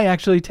that I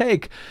actually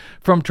take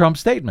from Trump's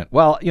statement.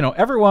 Well,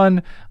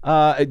 everyone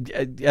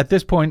at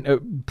this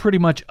point pretty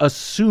much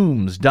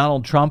assumes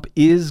Donald Trump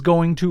is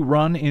going to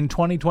run in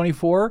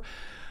 2024.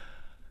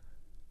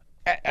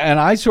 And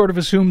I sort of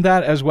assumed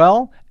that as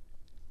well.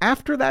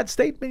 After that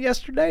statement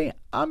yesterday,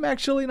 I'm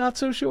actually not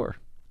so sure.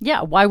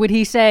 Yeah, why would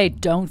he say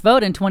don't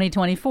vote in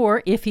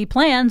 2024 if he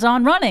plans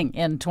on running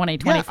in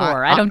 2024?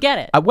 Yeah, I don't get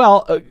it.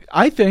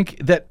 I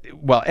think that,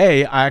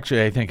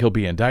 I think he'll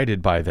be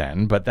indicted by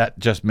then, but that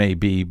just may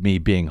be me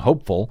being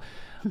hopeful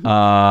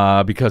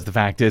because the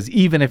fact is,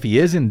 even if he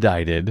is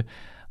indicted,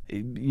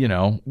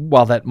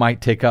 while that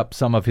might take up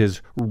some of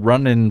his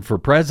run-in for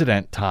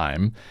president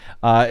time,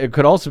 it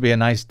could also be a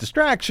nice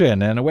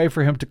distraction and a way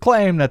for him to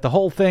claim that the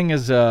whole thing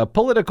is a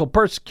political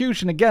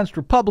persecution against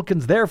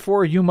Republicans.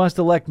 Therefore, you must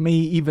elect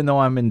me, even though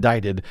I'm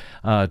indicted,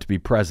 to be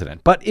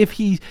president. But if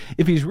he's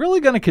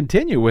really going to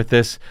continue with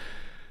this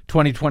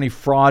 2020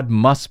 fraud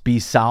must be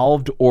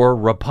solved or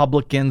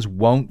Republicans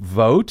won't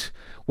vote.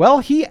 Well,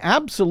 he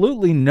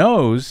absolutely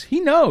knows.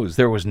 He knows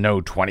there was no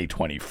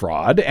 2020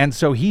 fraud, and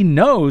so he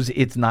knows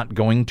it's not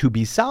going to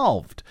be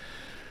solved.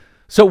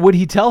 So would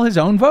he tell his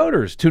own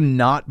voters to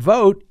not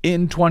vote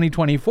in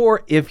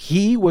 2024 if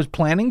he was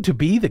planning to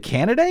be the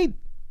candidate?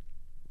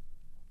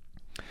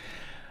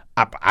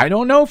 I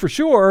don't know for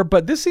sure,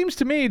 but this seems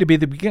to me to be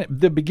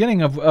the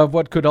beginning of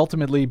what could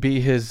ultimately be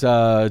his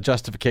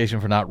justification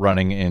for not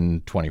running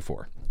in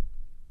 24.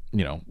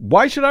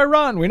 Why should I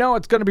run? We know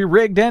it's going to be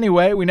rigged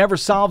anyway. We never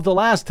solved the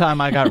last time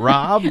I got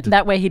robbed.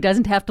 That way he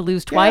doesn't have to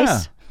lose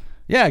twice.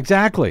 Yeah,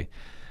 exactly.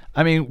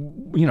 I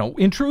mean,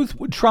 in truth,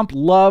 Trump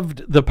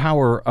loved the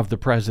power of the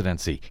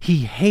presidency. He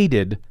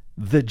hated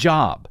the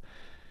job.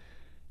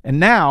 And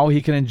now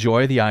he can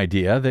enjoy the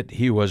idea that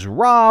he was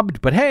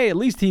robbed, but hey, at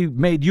least he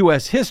made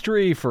U.S.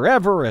 history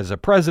forever as a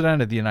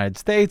president of the United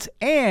States,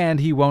 and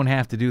he won't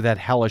have to do that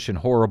hellish and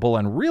horrible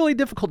and really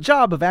difficult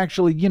job of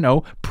actually,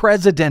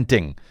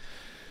 presidenting.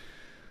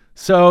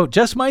 So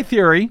just my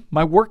theory,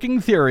 my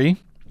working theory,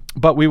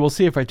 but we will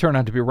see if I turn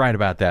out to be right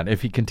about that,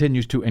 if he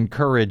continues to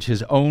encourage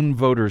his own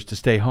voters to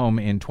stay home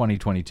in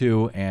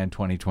 2022 and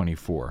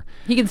 2024.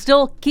 He can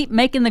still keep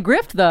making the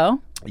grift,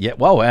 though. Yeah,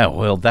 well,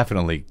 we'll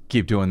definitely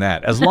keep doing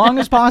that as long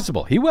as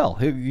possible. He will.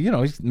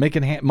 He's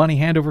making money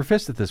hand over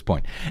fist at this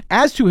point.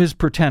 As to his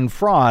pretend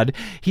fraud,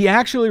 he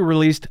actually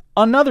released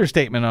another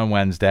statement on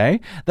Wednesday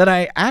that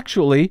I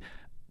actually,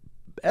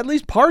 at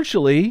least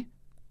partially,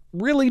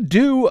 really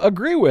do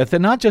agree with,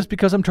 and not just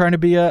because I'm trying to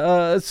be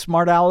a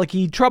smart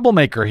alecky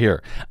troublemaker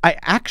here. I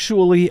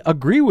actually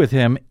agree with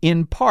him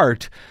in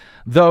part,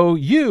 though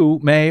you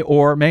may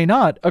or may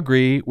not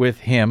agree with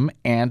him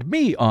and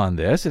me on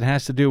this. It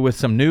has to do with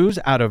some news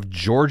out of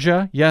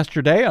Georgia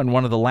yesterday on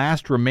one of the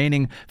last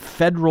remaining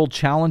federal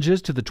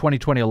challenges to the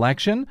 2020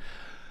 election.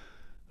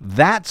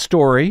 That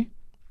story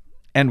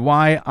and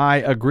why I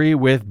agree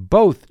with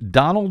both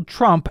Donald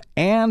Trump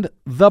and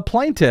the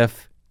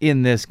plaintiff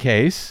in this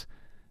case,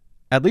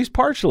 at least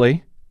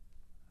partially,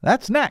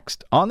 that's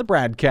next on the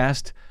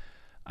BradCast.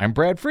 I'm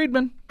Brad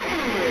Friedman.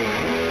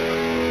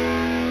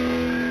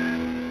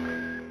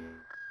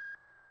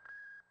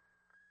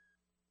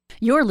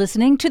 You're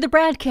listening to the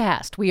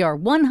BradCast. We are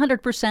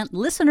 100%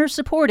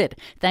 listener-supported,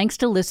 thanks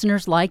to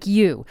listeners like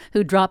you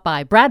who drop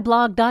by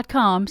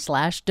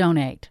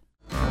bradblog.com/donate.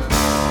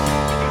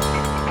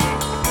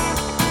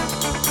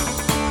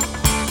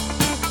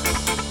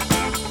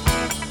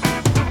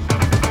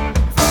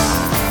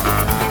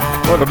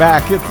 Welcome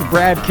back. It's the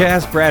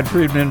BradCast. Brad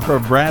Friedman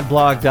from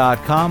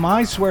BradBlog.com.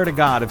 I swear to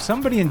God, if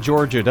somebody in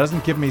Georgia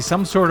doesn't give me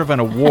some sort of an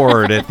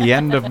award at the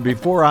end of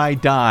before I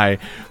die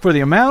for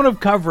the amount of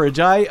coverage,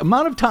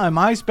 amount of time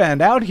I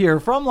spend out here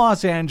from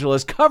Los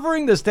Angeles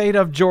covering the state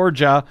of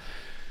Georgia.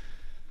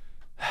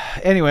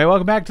 Anyway,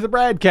 welcome back to the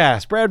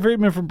BradCast. Brad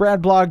Friedman from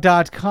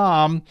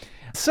BradBlog.com.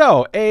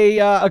 So,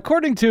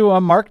 according to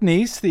Mark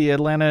Neese, the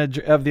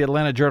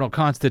Atlanta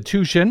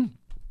Journal-Constitution,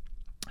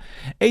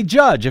 a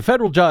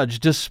federal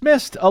judge,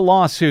 dismissed a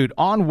lawsuit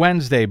on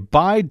Wednesday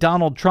by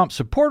Donald Trump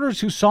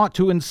supporters who sought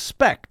to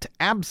inspect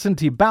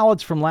absentee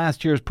ballots from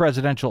last year's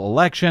presidential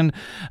election,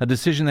 a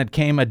decision that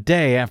came a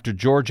day after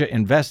Georgia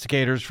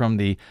investigators from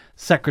the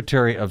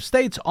Secretary of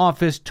State's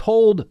office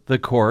told the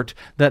court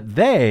that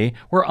they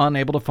were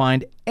unable to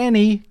find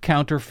any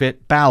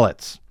counterfeit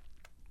ballots.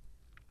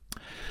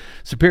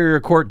 Superior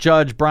Court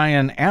Judge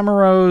Brian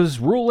Amero's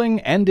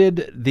ruling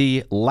ended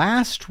the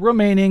last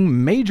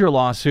remaining major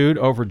lawsuit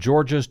over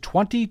Georgia's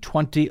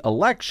 2020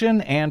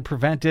 election and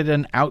prevented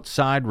an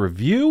outside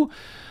review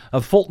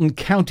of Fulton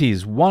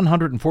County's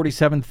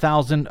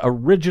 147,000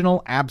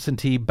 original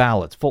absentee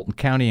ballots. Fulton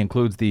County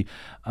includes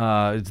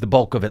it's the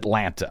bulk of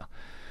Atlanta.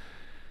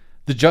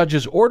 The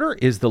judge's order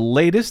is the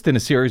latest in a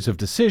series of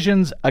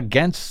decisions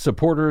against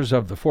supporters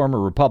of the former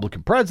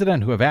Republican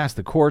president who have asked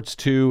the courts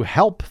to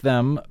help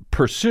them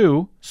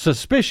pursue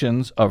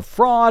suspicions of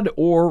fraud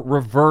or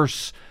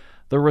reverse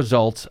the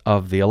results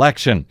of the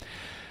election.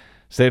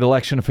 State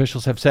election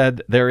officials have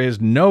said there is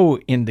no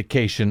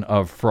indication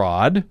of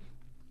fraud.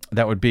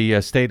 That would be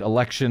state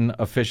election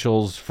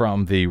officials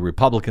from the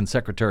Republican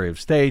Secretary of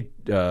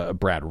State,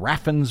 Brad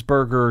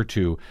Raffensperger,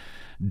 to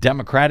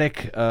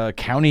Democratic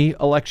county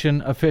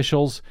election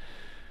officials.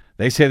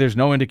 They say there's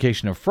no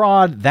indication of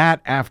fraud. That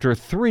after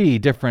 3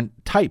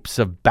 different types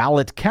of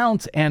ballot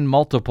counts and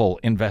multiple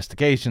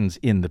investigations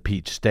in the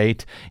Peach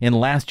State. In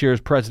last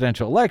year's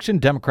presidential election,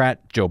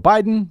 Democrat Joe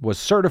Biden was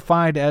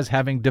certified as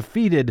having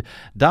defeated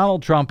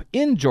Donald Trump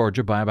in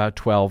Georgia by about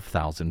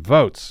 12,000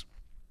 votes.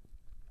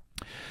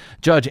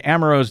 Judge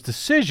Amero's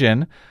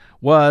decision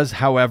was,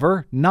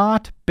 however,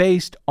 not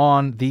based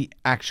on the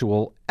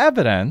actual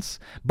evidence,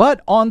 but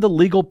on the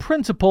legal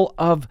principle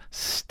of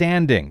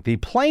standing. The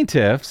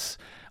plaintiffs,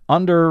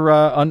 under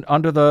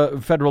the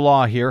federal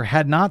law here,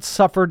 had not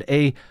suffered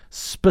a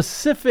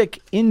specific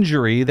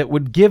injury that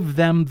would give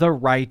them the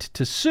right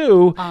to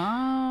sue,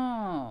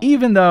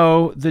 even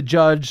though the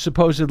judge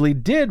supposedly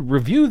did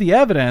review the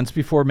evidence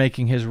before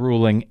making his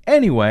ruling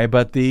anyway.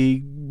 But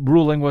the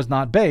ruling was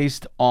not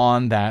based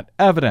on that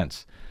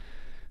evidence.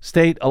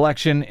 State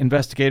election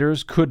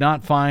investigators could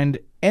not find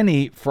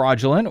any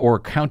fraudulent or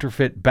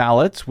counterfeit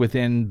ballots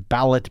within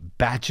ballot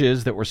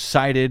batches that were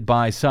cited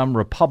by some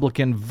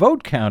Republican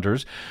vote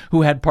counters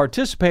who had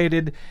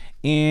participated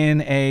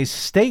in a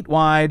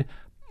statewide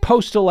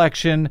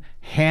post-election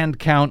hand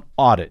count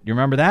audit. You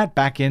remember that?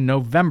 Back in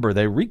November,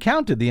 they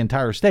recounted the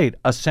entire state,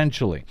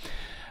 essentially.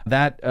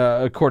 That,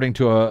 according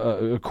to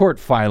a court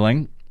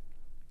filing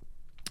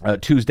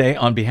Tuesday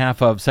on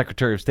behalf of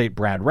Secretary of State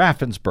Brad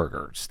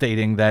Raffensperger,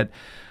 stating that,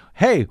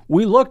 hey,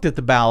 we looked at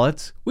the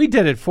ballots. We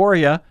did it for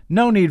you.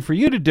 No need for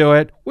you to do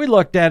it. We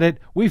looked at it.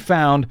 We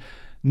found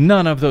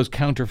none of those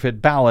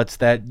counterfeit ballots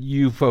that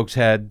you folks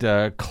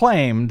had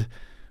claimed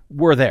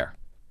were there.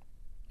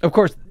 Of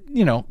course,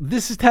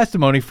 this is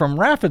testimony from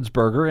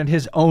Raffensperger and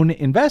his own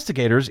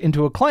investigators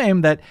into a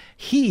claim that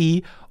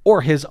he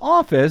or his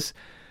office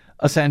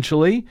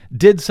essentially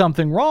did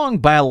something wrong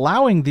by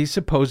allowing these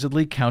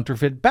supposedly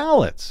counterfeit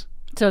ballots.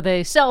 So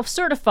they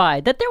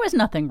self-certified that there was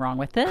nothing wrong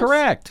with this.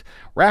 Correct.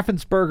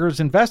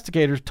 Raffensperger's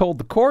investigators told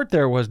the court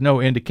there was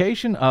no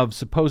indication of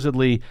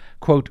supposedly,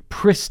 quote,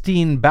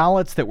 pristine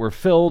ballots that were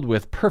filled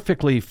with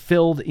perfectly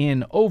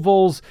filled-in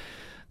ovals.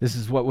 This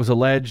is what was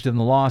alleged in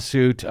the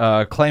lawsuit,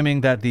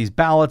 claiming that these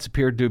ballots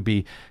appeared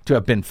to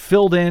have been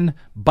filled in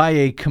by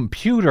a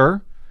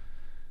computer,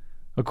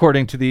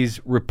 according to these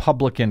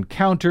Republican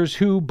counters,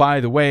 who, by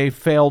the way,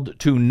 failed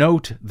to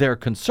note their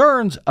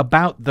concerns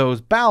about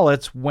those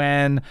ballots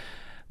when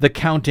the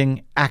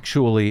counting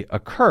actually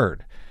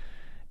occurred.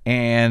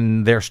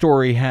 And their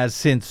story has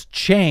since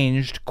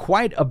changed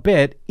quite a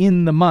bit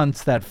in the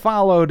months that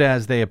followed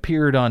as they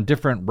appeared on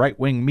different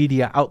right-wing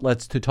media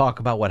outlets to talk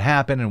about what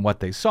happened and what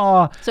they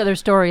saw. So their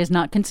story is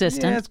not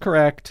consistent. Yeah, that's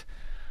correct.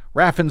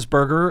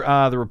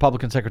 Raffensperger, the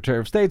Republican Secretary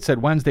of State,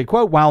 said Wednesday,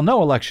 quote, while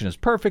no election is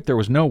perfect, there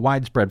was no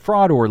widespread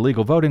fraud or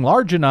illegal voting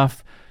large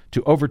enough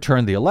to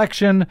overturn the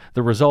election.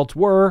 The results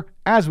were,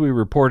 as we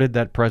reported,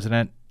 that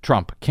President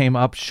Trump came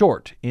up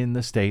short in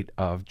the state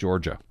of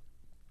Georgia.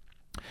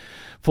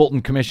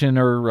 Fulton Commission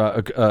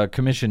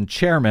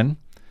Chairman,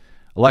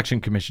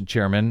 Election Commission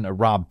Chairman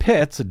Rob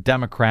Pitts, a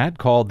Democrat,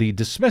 called the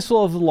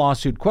dismissal of the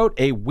lawsuit, quote,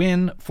 a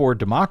win for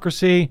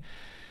democracy.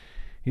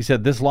 He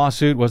said this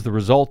lawsuit was the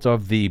result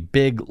of the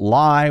big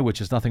lie,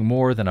 which is nothing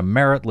more than a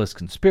meritless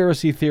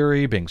conspiracy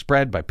theory being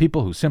spread by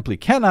people who simply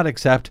cannot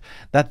accept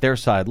that their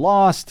side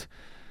lost.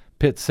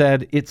 Pitts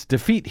said its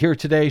defeat here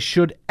today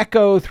should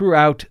echo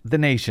throughout the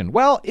nation.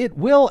 Well, it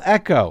will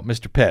echo,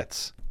 Mr.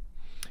 Pitts,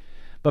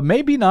 but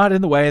maybe not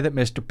in the way that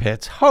Mr.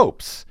 Pitts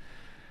hopes.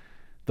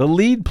 The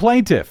lead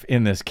plaintiff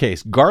in this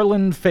case,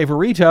 Garland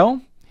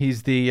Favorito,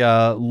 he's the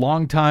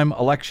longtime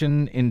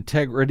election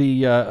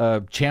integrity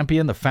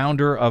champion, the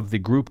founder of the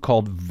group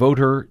called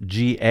Voter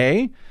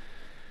GA.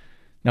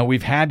 Now,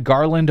 we've had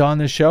Garland on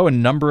this show a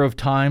number of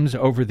times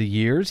over the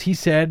years. He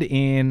said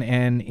in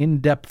an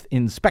in-depth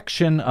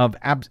inspection of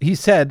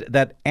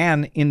that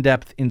an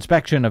in-depth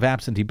inspection of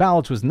absentee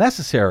ballots was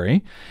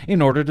necessary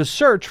in order to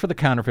search for the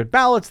counterfeit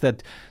ballots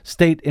that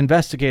state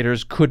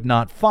investigators could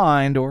not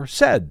find or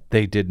said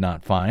they did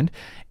not find.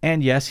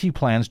 And yes, he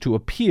plans to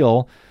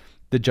appeal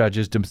the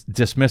judge's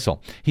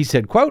dismissal. He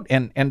said, quote,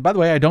 and by the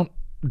way, I don't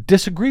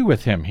disagree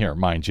with him here,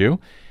 mind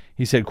you.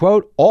 He said,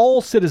 quote,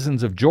 all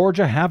citizens of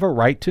Georgia have a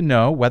right to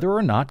know whether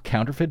or not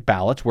counterfeit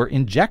ballots were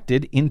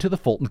injected into the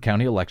Fulton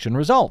County election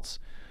results.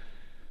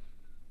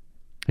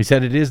 He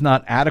said it is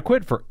not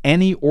adequate for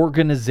any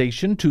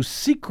organization to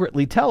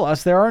secretly tell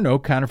us there are no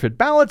counterfeit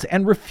ballots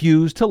and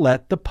refuse to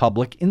let the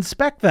public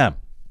inspect them.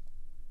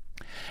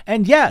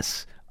 And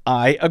yes,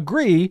 I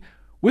agree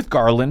with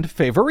Garland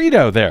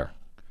Favorito there.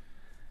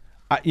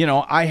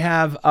 I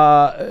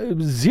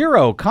have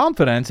zero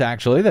confidence,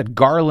 actually, that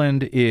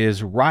Garland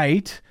is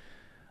right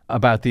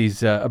about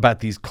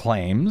these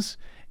claims.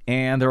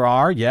 And there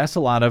are, yes, a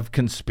lot of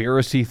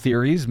conspiracy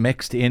theories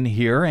mixed in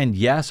here. And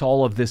yes,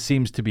 all of this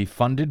seems to be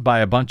funded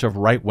by a bunch of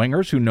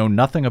right-wingers who know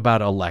nothing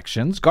about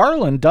elections.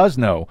 Garland does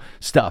know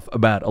stuff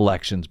about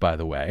elections, by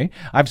the way.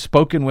 I've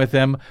spoken with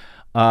him.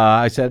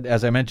 I said,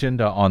 as I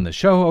mentioned on the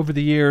show over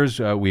the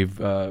years,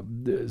 we've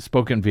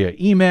spoken via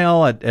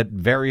email at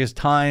various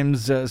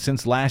times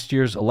since last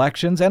year's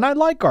elections, and I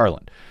like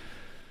Garland.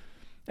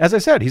 As I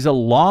said, he's a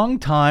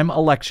long-time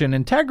election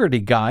integrity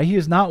guy. He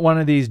is not one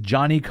of these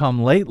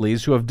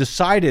Johnny-come-latelys who have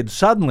decided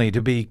suddenly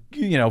to be,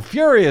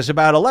 furious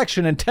about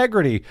election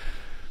integrity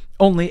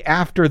only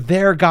after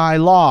their guy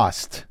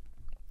lost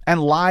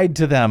and lied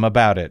to them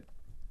about it.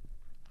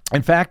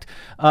 In fact,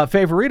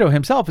 Favorito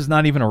himself is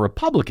not even a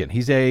Republican.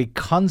 He's a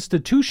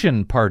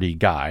Constitution Party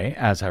guy,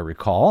 as I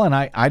recall, and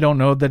I don't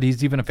know that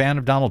he's even a fan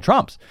of Donald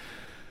Trump's.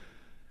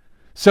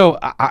 So,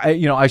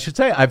 I should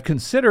say I've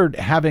considered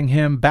having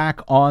him back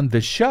on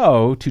the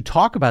show to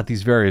talk about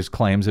these various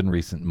claims in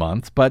recent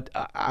months, but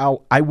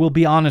I will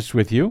be honest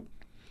with you.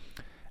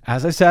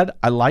 As I said,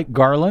 I like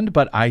Garland,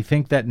 but I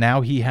think that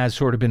now he has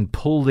sort of been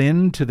pulled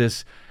into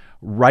this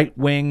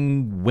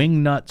right-wing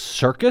wingnut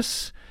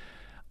circus.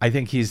 I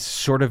think he's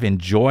sort of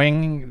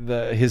enjoying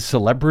his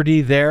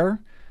celebrity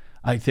there.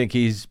 I think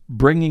he's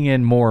bringing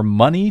in more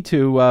money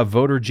to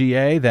voter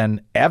GA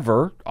than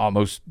ever,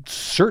 almost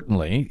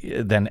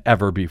certainly than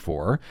ever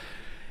before.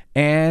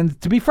 And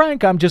to be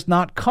frank, I'm just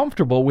not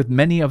comfortable with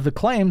many of the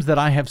claims that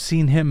I have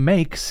seen him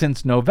make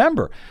since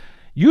November.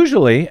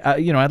 Usually,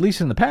 at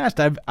least in the past,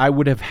 I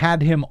would have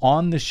had him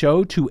on the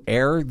show to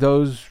air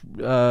those,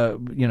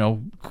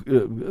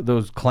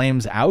 those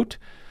claims out.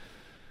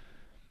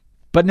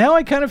 But now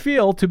I kind of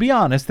feel, to be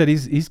honest, that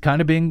he's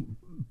kind of being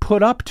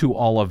put up to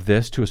all of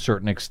this to a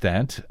certain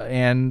extent.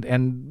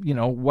 And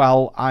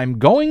while I'm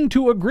going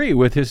to agree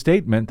with his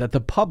statement that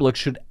the public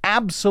should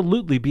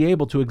absolutely be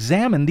able to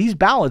examine these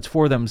ballots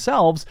for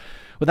themselves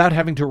without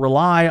having to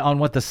rely on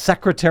what the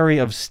Secretary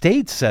of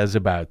State says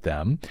about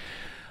them,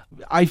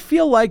 I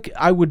feel like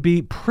I would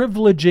be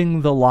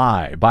privileging the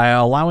lie by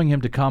allowing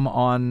him to come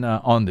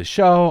on the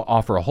show,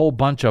 offer a whole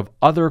bunch of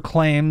other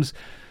claims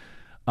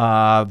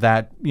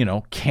that,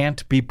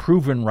 can't be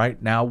proven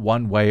right now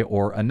one way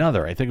or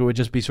another. I think it would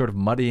just be sort of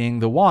muddying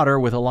the water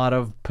with a lot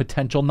of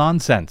potential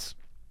nonsense.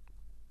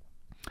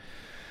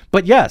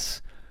 But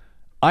yes,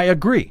 I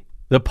agree.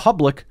 The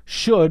public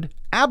should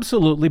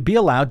absolutely be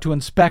allowed to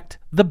inspect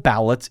the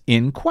ballots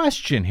in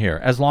question here,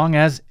 as long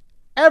as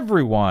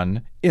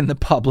everyone in the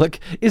public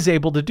is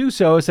able to do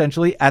so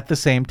essentially at the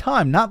same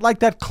time, not like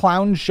that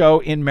clown show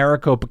in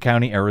Maricopa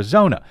County,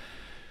 Arizona.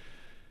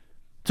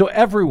 So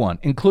everyone,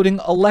 including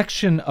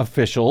election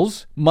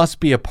officials, must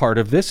be a part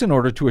of this in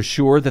order to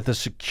assure that the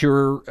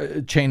secure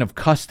chain of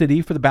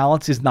custody for the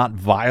ballots is not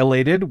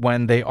violated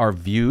when they are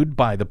viewed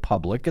by the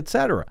public,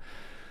 etc.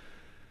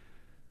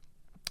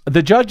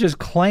 The judges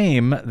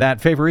claim that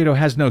Favorito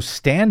has no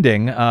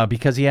standing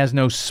because he has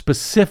no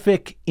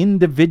specific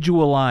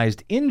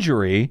individualized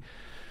injury,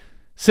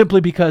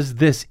 simply because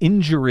this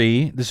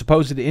injury, the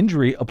supposed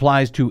injury,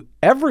 applies to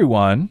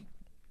everyone,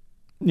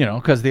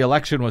 because the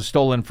election was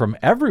stolen from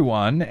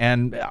everyone.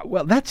 And,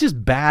 well, that's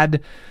just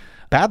bad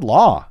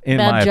law, in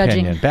my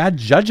opinion. Bad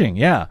judging,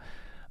 yeah.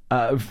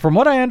 From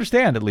what I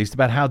understand, at least,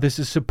 about how this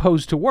is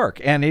supposed to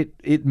work. And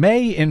it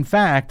may, in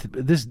fact,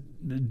 this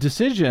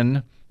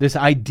decision, this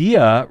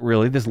idea,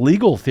 really, this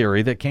legal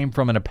theory that came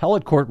from an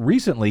appellate court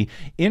recently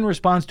in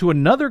response to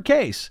another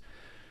case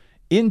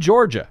in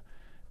Georgia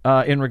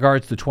in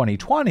regards to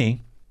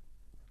 2020,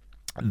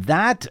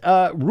 that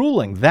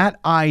ruling, that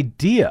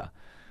idea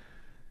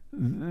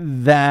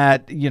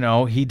that,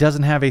 he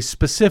doesn't have a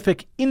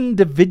specific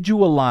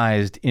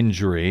individualized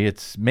injury.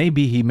 It's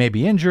maybe he may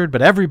be injured,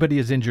 but everybody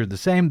is injured the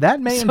same.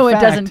 That may, so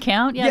it doesn't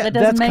count? Yeah, that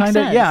doesn't make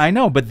sense. Yeah, I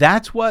know, but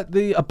that's what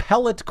the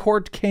appellate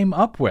court came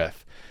up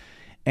with.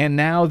 And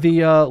now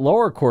the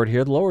lower court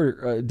here, the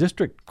lower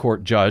district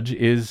court judge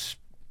is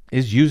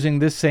using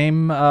the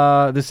same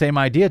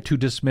idea to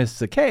dismiss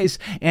the case.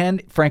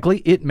 And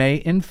frankly, it may,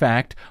 in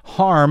fact,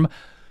 harm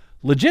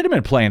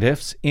legitimate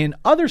plaintiffs in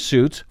other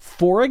suits,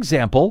 for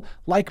example,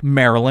 like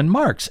Marilyn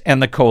Marks and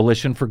the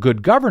Coalition for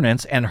Good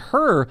Governance and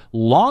her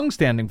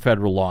longstanding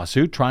federal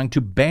lawsuit trying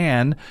to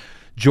ban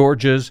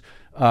Georgia's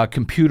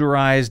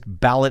computerized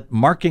ballot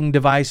marking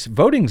device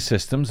voting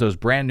systems, those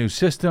brand new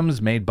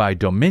systems made by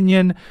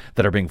Dominion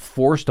that are being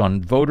forced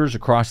on voters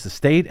across the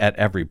state at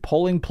every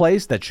polling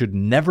place that should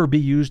never be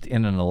used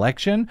in an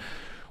election.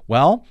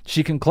 Well,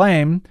 she can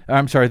claim,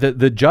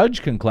 the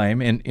judge can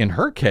claim in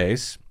her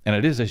case, and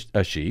it is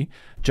a she,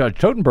 Judge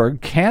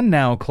Totenberg can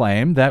now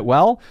claim that,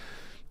 well,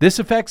 this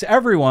affects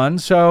everyone,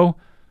 so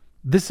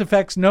this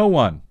affects no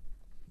one,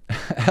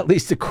 at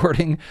least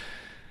according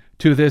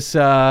to this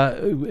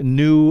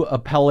new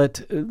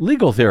appellate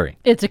legal theory.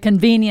 It's a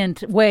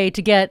convenient way to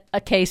get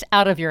a case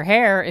out of your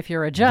hair if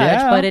you're a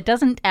judge, but it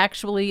doesn't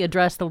actually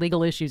address the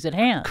legal issues at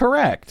hand.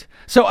 Correct.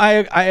 So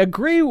I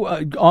agree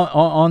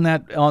on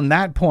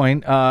that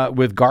point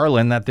with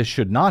Garland that this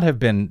should not have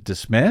been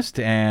dismissed,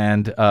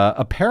 and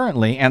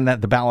apparently, and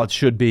that the ballots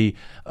should be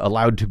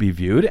allowed to be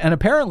viewed, and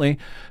apparently,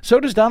 so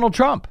does Donald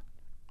Trump,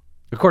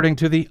 according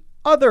to the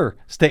other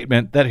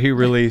statement that he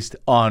released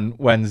on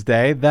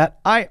Wednesday that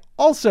I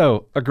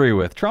also agree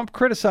with. Trump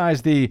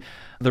criticized the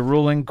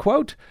ruling,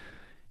 quote,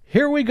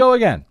 "Here we go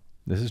again."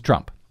 This is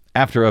Trump.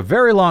 "After a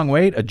very long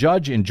wait, a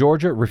judge in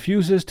Georgia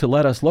refuses to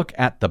let us look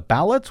at the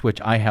ballots, which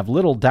I have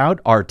little doubt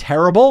are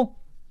terrible.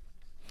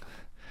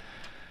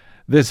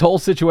 This whole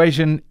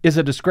situation is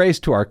a disgrace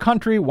to our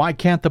country. Why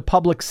can't the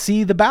public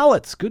see the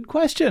ballots?" Good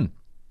question.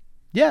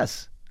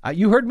 Yes,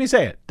 you heard me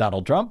say it,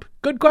 Donald Trump.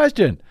 Good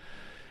question.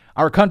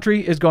 "Our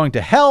country is going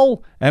to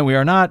hell, and we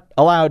are not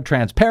allowed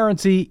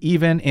transparency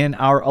even in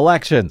our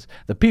elections.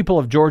 The people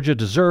of Georgia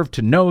deserve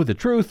to know the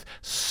truth.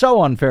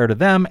 So unfair to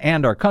them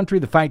and our country.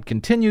 The fight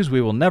continues.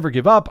 We will never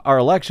give up. Our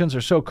elections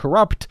are so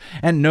corrupt,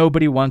 and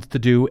nobody wants to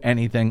do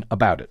anything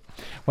about it."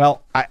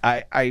 Well,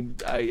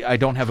 I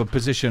don't have a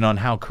position on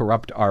how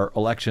corrupt our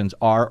elections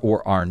are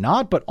or are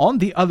not, but on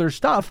the other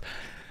stuff,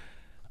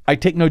 I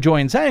take no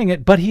joy in saying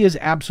it, but he is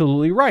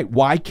absolutely right.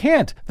 Why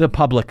can't the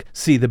public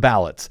see the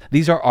ballots?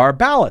 These are our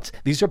ballots.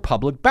 These are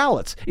public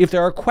ballots. If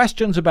there are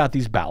questions about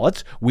these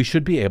ballots, we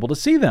should be able to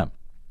see them.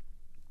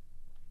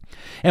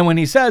 And when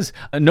he says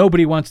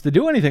nobody wants to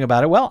do anything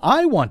about it, well,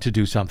 I want to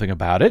do something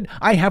about it.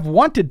 I have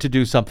wanted to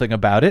do something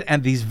about it,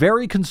 and these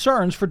very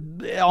concerns for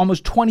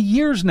almost 20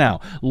 years now,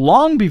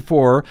 long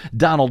before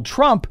Donald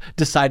Trump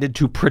decided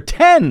to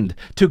pretend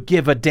to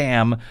give a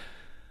damn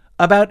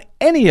about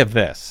any of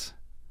this.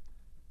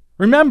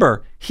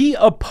 Remember, he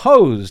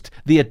opposed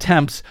the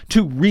attempts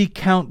to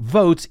recount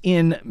votes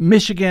in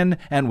Michigan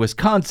and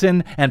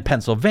Wisconsin and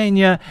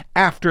Pennsylvania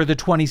after the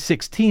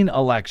 2016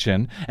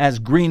 election, as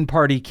Green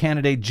Party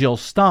candidate Jill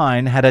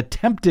Stein had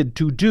attempted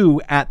to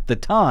do at the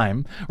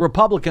time.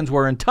 Republicans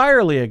were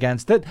entirely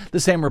against it,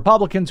 the same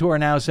Republicans who are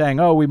now saying,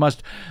 oh, we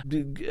must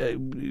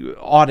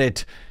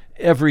audit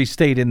every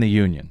state in the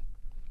union.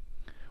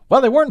 Well,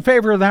 they weren't in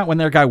favor of that when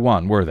their guy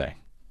won, were they?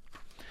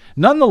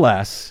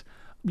 Nonetheless,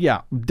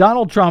 yeah,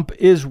 Donald Trump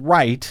is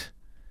right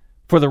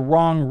for the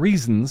wrong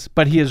reasons,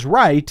 but he is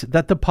right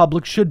that the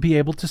public should be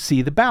able to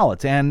see the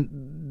ballots and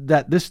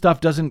that this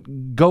stuff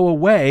doesn't go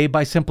away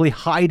by simply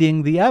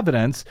hiding the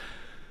evidence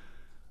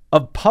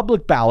of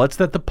public ballots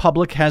that the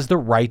public has the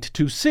right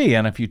to see.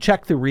 And if you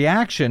check the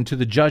reaction to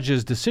the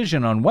judge's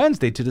decision on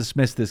Wednesday to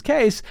dismiss this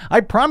case,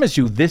 I promise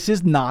you this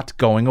is not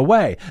going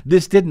away.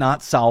 This did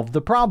not solve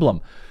the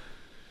problem.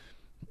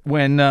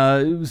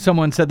 When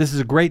someone said this is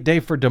a great day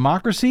for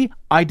democracy,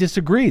 I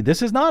disagree.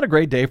 This is not a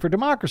great day for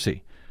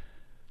democracy.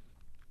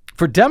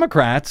 For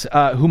Democrats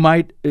who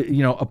might,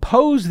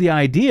 oppose the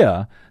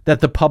idea that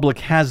the public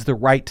has the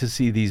right to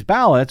see these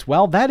ballots,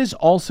 well, that is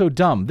also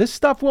dumb. This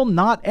stuff will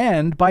not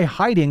end by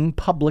hiding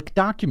public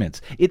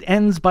documents. It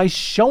ends by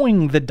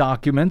showing the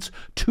documents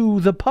to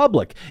the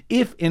public.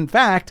 If, in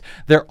fact,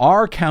 there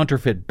are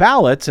counterfeit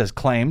ballots, as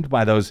claimed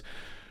by those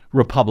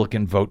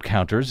Republican vote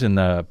counters in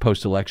the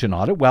post-election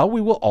audit, well,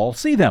 we will all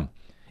see them.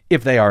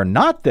 If they are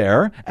not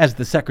there, as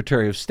the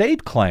Secretary of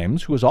State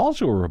claims, who is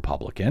also a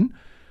Republican,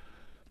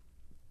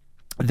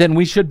 then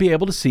we should be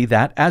able to see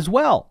that as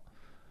well.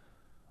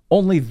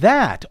 Only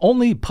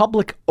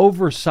public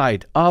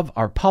oversight of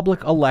our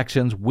public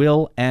elections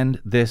will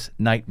end this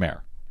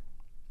nightmare.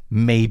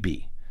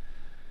 Maybe.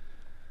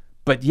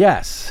 But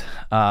yes,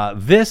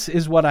 this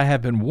is what I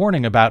have been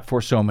warning about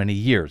for so many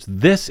years.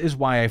 This is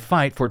why I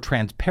fight for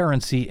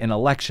transparency in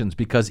elections,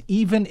 because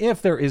even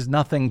if there is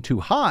nothing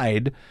to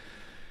hide,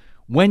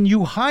 when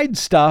you hide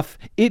stuff,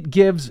 it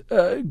gives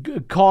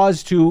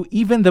cause to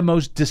even the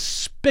most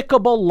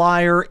despicable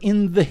liar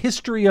in the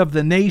history of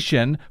the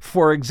nation,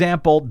 for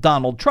example,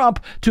 Donald Trump,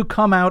 to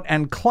come out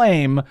and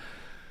claim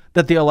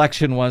that the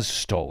election was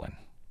stolen.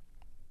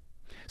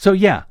 So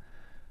yeah,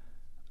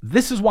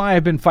 this is why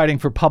I've been fighting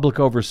for public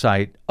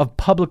oversight of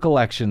public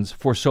elections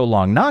for so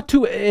long, not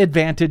to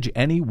advantage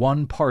any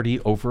one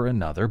party over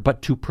another,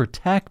 but to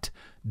protect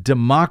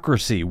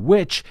democracy,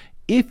 which,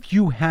 if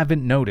you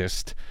haven't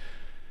noticed,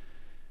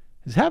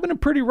 is having a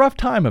pretty rough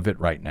time of it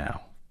right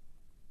now.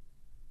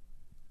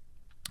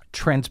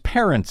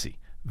 Transparency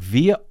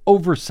via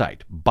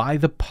oversight by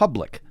the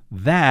public,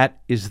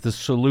 that is the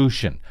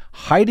solution.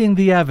 Hiding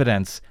the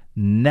evidence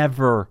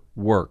never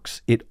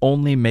works. It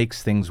only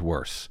makes things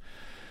worse.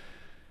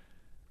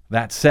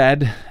 That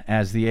said,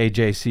 as the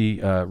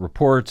AJC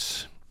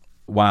reports,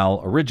 while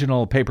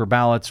original paper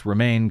ballots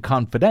remain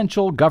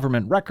confidential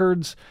government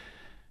records,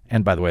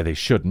 and by the way, they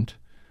shouldn't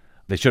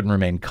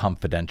remain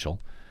confidential.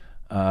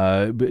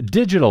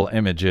 Digital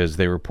images,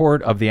 they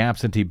report, of the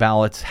absentee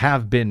ballots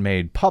have been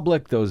made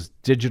public. Those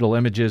digital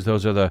images,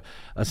 those are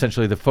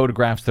essentially the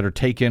photographs that are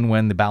taken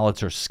when the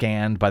ballots are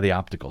scanned by the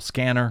optical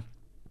scanner.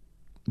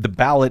 The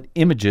ballot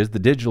images, the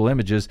digital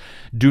images,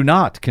 do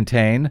not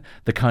contain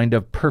the kind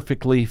of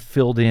perfectly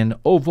filled in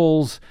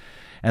ovals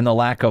and the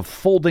lack of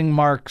folding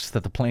marks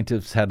that the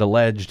plaintiffs had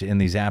alleged in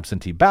these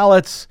absentee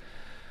ballots.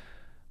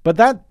 But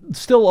that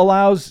still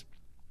allows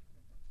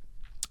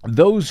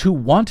those who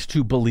want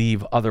to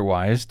believe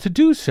otherwise to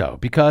do so,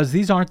 because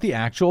these aren't the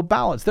actual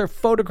ballots. They're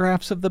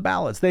photographs of the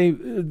ballots. They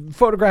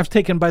photographs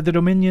taken by the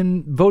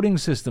Dominion voting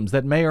systems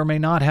that may or may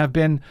not have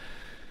been,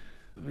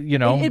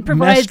 it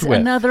provides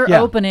another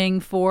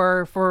opening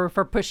for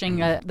pushing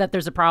that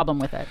there's a problem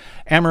with it.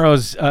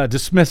 Amero's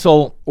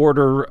dismissal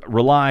order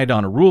relied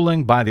on a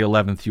ruling by the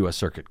 11th U.S.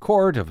 Circuit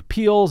Court of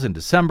Appeals in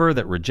December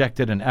that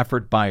rejected an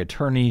effort by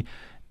attorney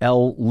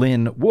L.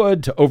 Lynn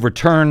Wood to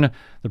overturn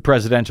the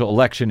presidential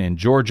election in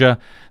Georgia.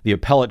 The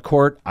appellate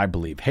court, I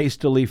believe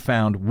hastily,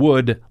 found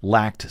Wood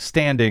lacked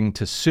standing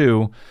to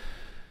sue.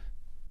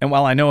 And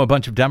while I know a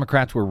bunch of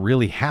Democrats were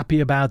really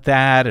happy about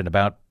that and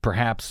about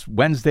perhaps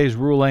Wednesday's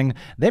ruling,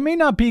 they may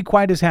not be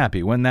quite as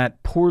happy when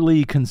that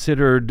poorly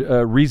considered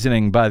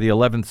reasoning by the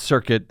 11th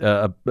Circuit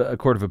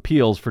Court of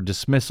Appeals for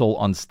dismissal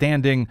on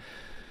standing,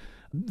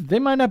 they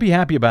might not be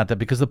happy about that,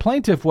 because the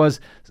plaintiff was,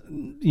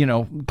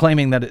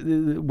 claiming that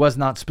it was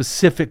not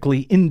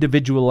specifically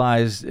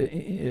individualized,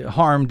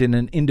 harmed in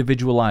an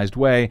individualized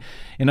way.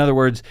 In other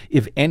words,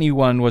 if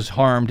anyone was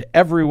harmed,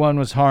 everyone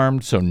was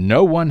harmed, so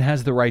no one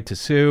has the right to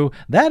sue.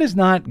 That is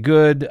not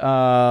good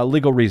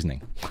legal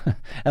reasoning,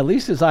 at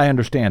least as I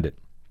understand it.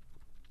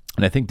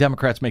 And I think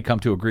Democrats may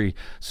come to agree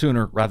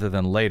sooner rather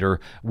than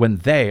later when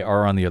they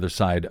are on the other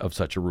side of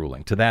such a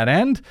ruling. To that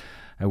end,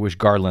 I wish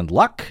Garland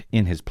luck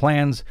in his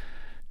plans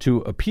to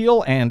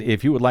appeal, and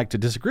if you would like to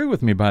disagree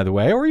with me, by the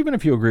way, or even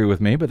if you agree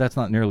with me, but that's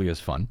not nearly as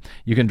fun,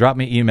 you can drop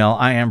me email.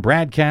 I am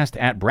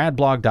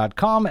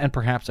BradCast@bradblog.com, and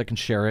perhaps I can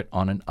share it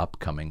on an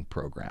upcoming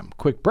program.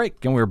 Quick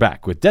break, and we're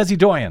back with Desi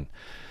Doyen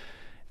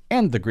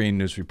and the Green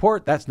News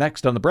Report. That's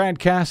next on the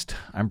BradCast.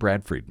 I'm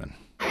Brad Friedman.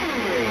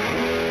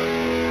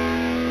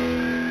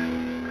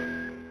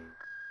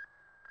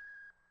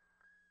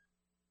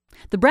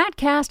 The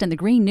BradCast and the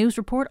Green News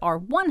Report are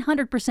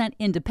 100%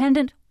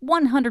 independent,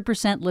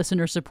 100%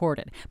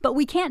 listener-supported. But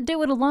we can't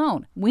do it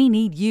alone. We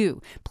need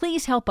you.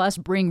 Please help us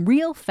bring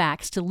real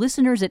facts to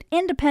listeners at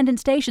independent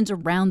stations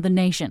around the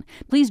nation.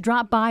 Please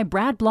drop by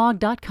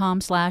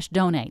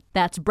bradblog.com/donate.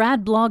 That's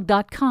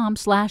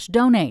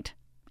bradblog.com/donate.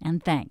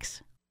 And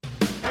thanks.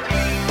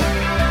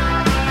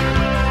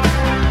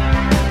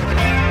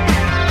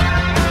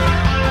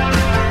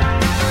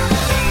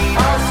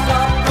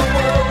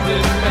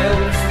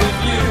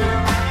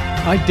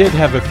 I did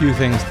have a few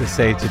things to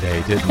say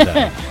today, didn't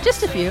I?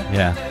 Just a few.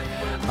 Yeah.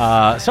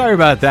 Sorry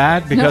about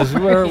that, because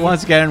we're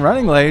once again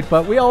running late,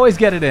 but we always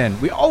get it in.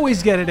 We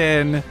always get it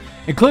in,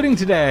 including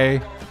today,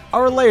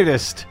 our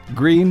latest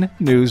Green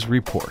News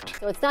Report.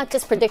 So it's not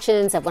just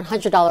predictions of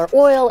 $100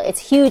 oil, it's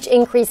huge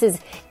increases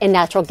in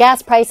natural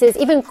gas prices.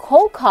 Even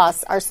coal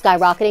costs are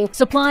skyrocketing.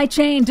 Supply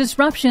chain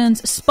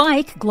disruptions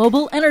spike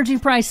global energy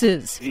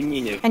prices.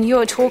 And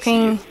you're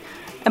talking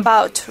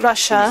about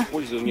Russia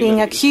being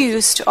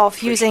accused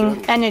of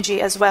using energy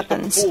as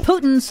weapons.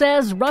 Putin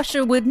says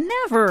Russia would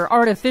never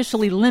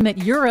artificially limit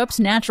Europe's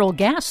natural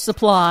gas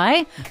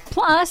supply.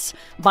 Plus,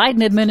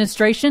 Biden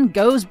administration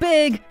goes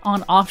big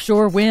on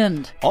offshore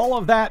wind. All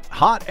of that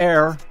hot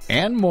air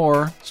and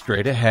more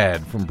straight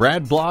ahead from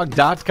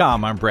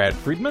BradBlog.com. I'm Brad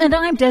Friedman. And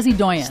I'm Desi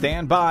Doyen.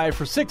 Stand by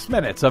for 6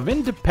 minutes of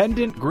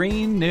independent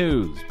green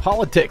news,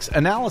 politics,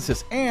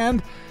 analysis,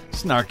 and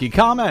snarky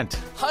comment.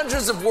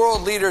 Hundreds of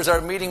world leaders are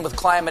meeting with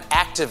climate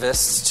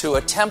activists to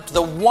attempt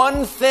the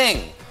one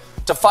thing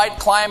to fight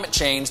climate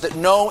change that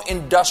no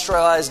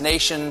industrialized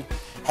nation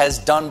has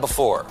done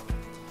before.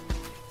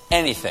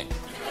 Anything.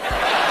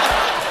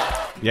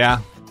 Yeah,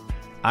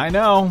 I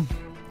know.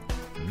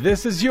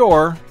 This is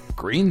your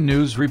Green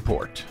News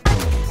Report.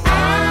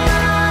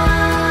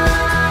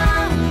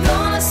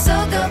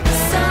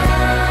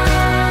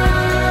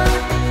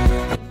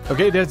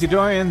 Okay, Desi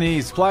Doyen,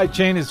 the supply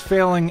chain is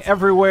failing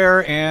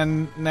everywhere,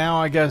 and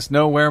now I guess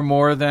nowhere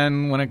more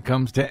than when it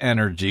comes to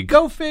energy.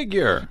 Go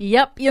figure.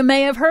 Yep, you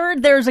may have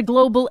heard there's a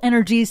global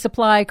energy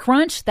supply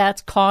crunch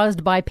that's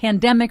caused by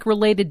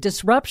pandemic-related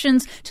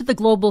disruptions to the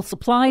global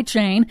supply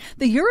chain.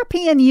 The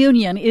European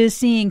Union is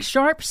seeing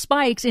sharp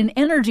spikes in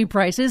energy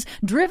prices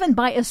driven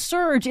by a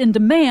surge in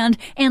demand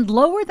and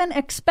lower than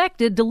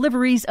expected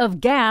deliveries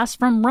of gas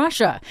from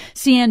Russia.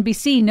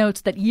 CNBC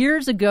notes that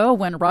years ago,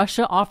 when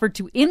Russia offered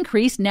to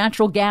increase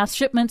natural gas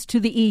shipments to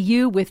the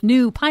EU with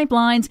new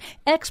pipelines,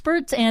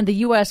 experts and the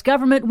U.S.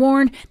 government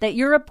warned that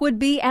Europe would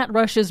be at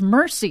Russia's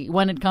mercy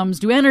when it comes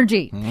to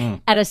energy.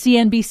 At a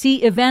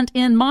CNBC event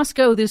in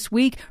Moscow this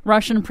week,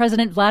 Russian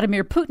President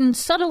Vladimir Putin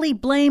subtly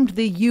blamed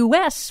the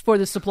U.S. for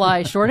the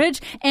supply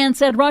shortage and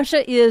said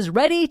Russia is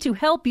ready to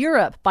help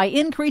Europe by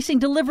increasing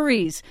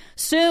deliveries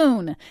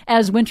soon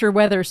as winter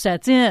weather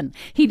sets in.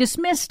 He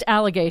dismissed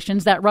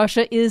allegations that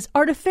Russia is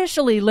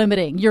artificially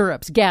limiting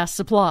Europe's gas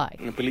supply.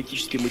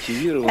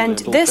 And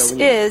this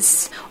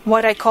is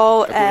what I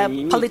call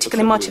a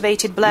politically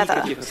motivated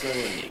blather.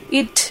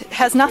 It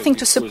has nothing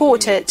to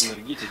support it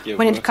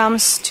when it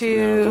comes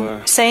to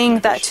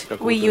saying that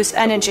we use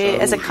energy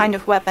as a kind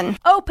of weapon.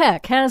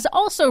 OPEC has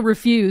also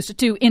refused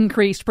to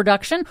increase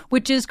production,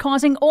 which is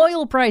causing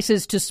oil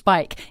prices to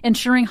spike,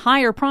 ensuring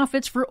higher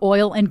profits for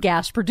oil and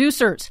gas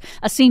producers.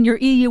 A senior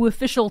EU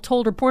official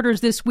told reporters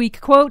this week,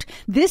 quote,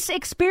 "This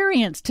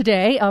experience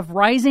today of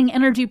rising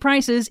energy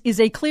prices is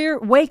a clear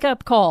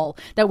wake-up call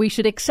that we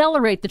should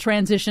accelerate the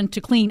transition to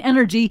clean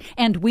energy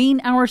and wean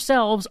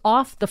ourselves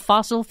off the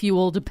fossil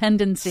fuel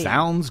dependency."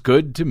 Sounds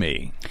good to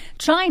me.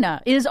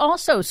 China is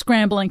also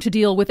scrambling to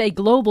deal with a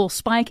global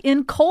spike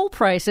in coal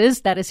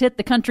prices that has hit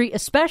the country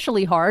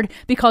especially hard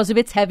because of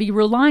its heavy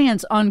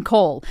reliance on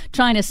coal.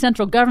 China's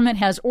central government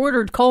has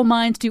ordered coal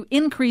mines to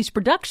increase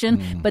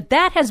production, but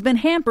that has been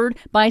hampered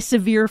by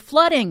severe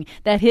flooding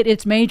that hit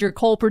its major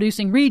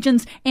coal-producing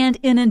regions and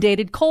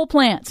inundated coal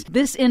plants.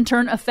 This, in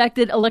turn,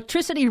 affected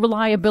electricity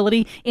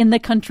reliability in the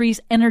country's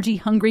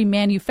energy-hungry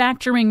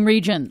manufacturing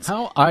regions.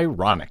 How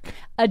ironic.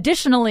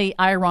 Additionally,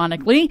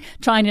 ironically,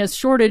 China's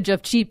shortage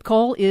of cheap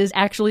coal is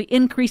actually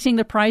increasing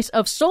the price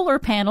of solar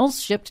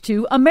panels shipped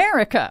to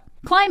America.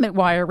 Climate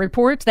Wire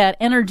reports that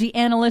energy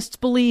analysts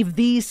believe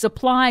these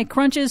supply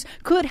crunches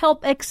could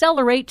help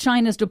accelerate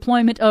China's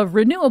deployment of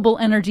renewable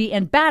energy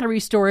and battery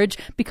storage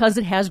because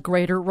it has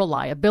greater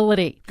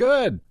reliability.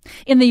 Good.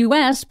 In the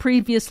U.S.,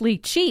 previously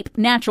cheap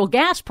natural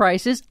gas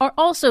prices are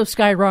also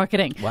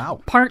skyrocketing.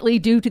 Wow. Partly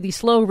due to the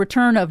slow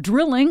return of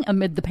drilling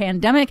amid the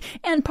pandemic,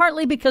 and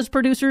partly because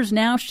producers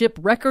now ship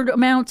record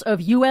amounts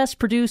of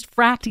U.S.-produced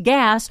fracked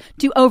gas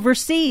to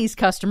overseas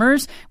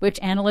customers,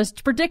 which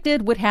analysts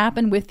predicted would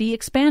happen with the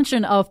expansion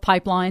expansion of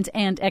pipelines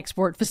and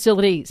export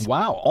facilities.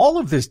 Wow, all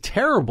of this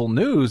terrible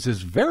news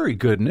is very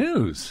good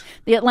news.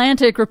 The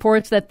Atlantic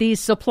reports that these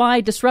supply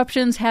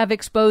disruptions have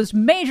exposed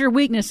major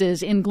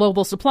weaknesses in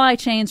global supply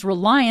chains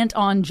reliant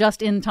on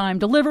just-in-time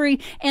delivery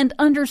and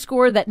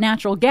underscore that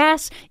natural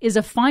gas is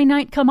a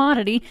finite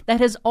commodity that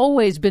has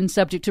always been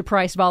subject to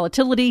price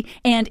volatility,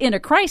 and in a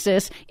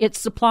crisis, its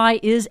supply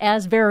is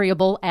as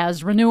variable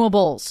as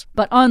renewables.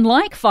 But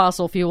unlike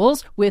fossil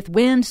fuels, with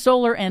wind,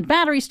 solar, and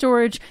battery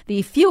storage,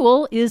 the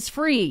fuel is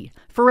free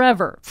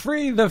forever.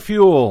 Free the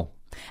fuel.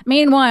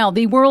 Meanwhile,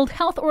 the World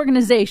Health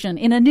Organization,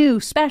 in a new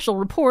special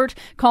report,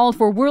 called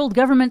for world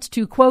governments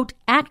to, quote,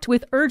 act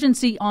with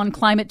urgency on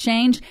climate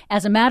change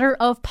as a matter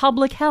of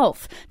public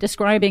health,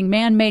 describing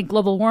man-made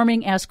global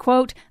warming as,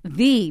 quote,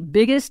 the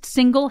biggest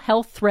single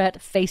health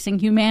threat facing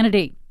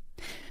humanity.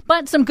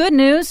 But some good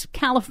news.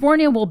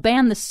 California will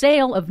ban the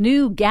sale of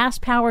new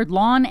gas-powered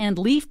lawn and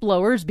leaf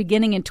blowers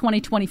beginning in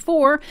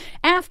 2024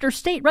 after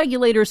state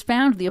regulators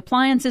found the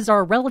appliances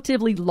are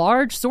relatively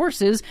large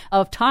sources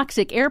of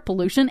toxic air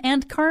pollution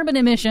and carbon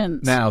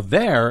emissions. Now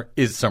there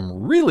is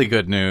some really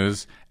good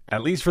news,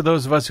 at least for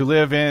those of us who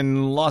live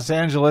in Los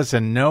Angeles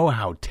and know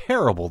how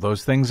terrible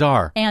those things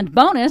are. And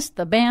bonus,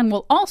 the ban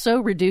will also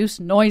reduce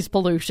noise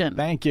pollution.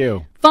 Thank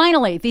you.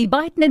 Finally, the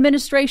Biden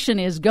administration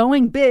is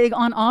going big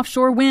on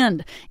offshore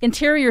wind.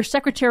 Interior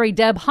Secretary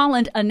Deb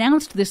Haaland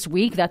announced this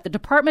week that the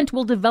department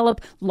will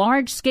develop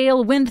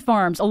large-scale wind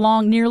farms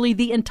along nearly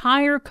the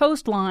entire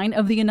coastline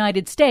of the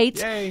United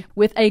States,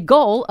 with a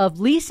goal of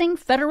leasing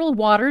federal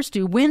waters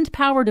to wind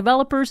power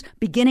developers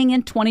beginning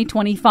in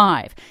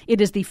 2025. It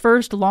is the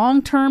first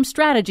long-term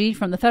strategy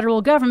from the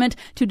federal government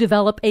to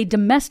develop a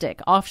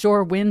domestic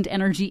offshore wind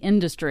energy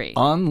industry.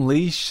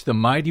 Unleash the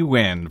mighty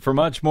wind. For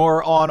much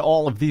more on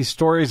all of these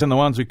stories and the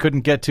ones we couldn't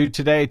get to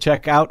today,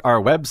 check out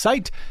our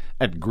website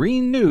at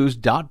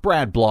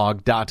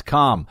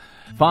greennews.bradblog.com.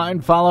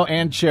 Find, follow,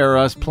 and share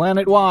us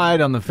planet-wide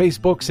on the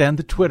Facebooks and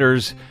the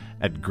Twitters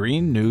at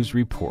Green News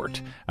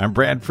Report. I'm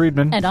Brad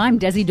Friedman. And I'm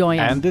Desi Doyen.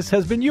 And this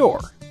has been your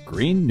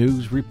Green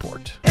News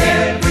Report.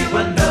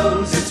 Everyone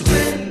knows it's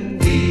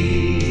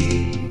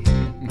windy.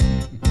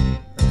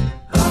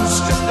 Who's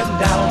stripping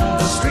down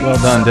the streets?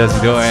 Well done,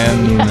 Desi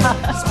Doyen.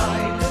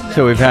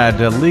 So we've had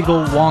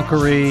legal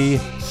wonkery,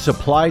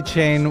 supply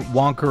chain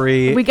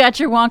wonkery. We got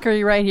your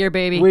wonkery right here,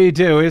 baby. We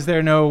do. Is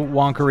there no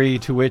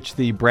wonkery to which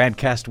the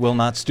BradCast will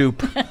not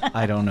stoop?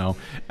 I don't know.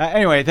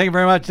 Anyway, thank you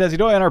very much, Desi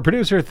Doyen, our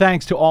producer.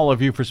 Thanks to all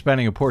of you for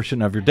spending a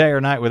portion of your day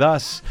or night with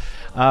us.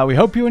 We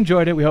hope you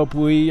enjoyed it. We hope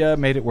we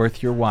made it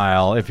worth your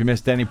while. If you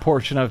missed any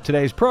portion of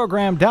today's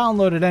program,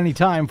 download it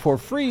anytime for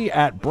free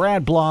at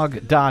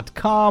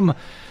bradblog.com.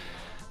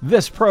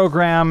 This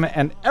program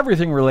and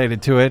everything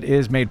related to it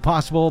is made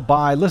possible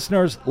by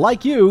listeners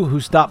like you who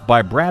stop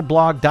by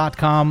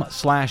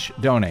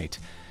bradblog.com/donate.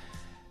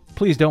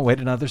 Please don't wait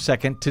another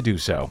second to do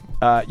so.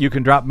 You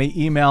can drop me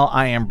email.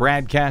 I am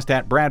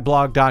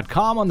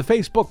bradcast@bradblog.com. On the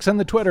Facebooks and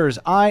the Twitters,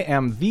 I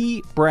am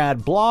the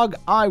Brad Blog.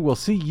 I will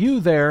see you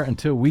there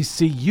until we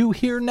see you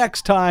here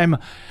next time.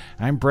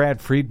 I'm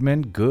Brad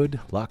Friedman. Good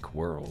luck,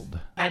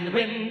 world. And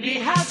windy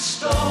had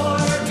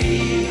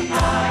stormy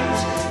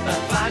eyes, the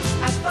flash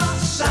at the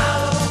sound.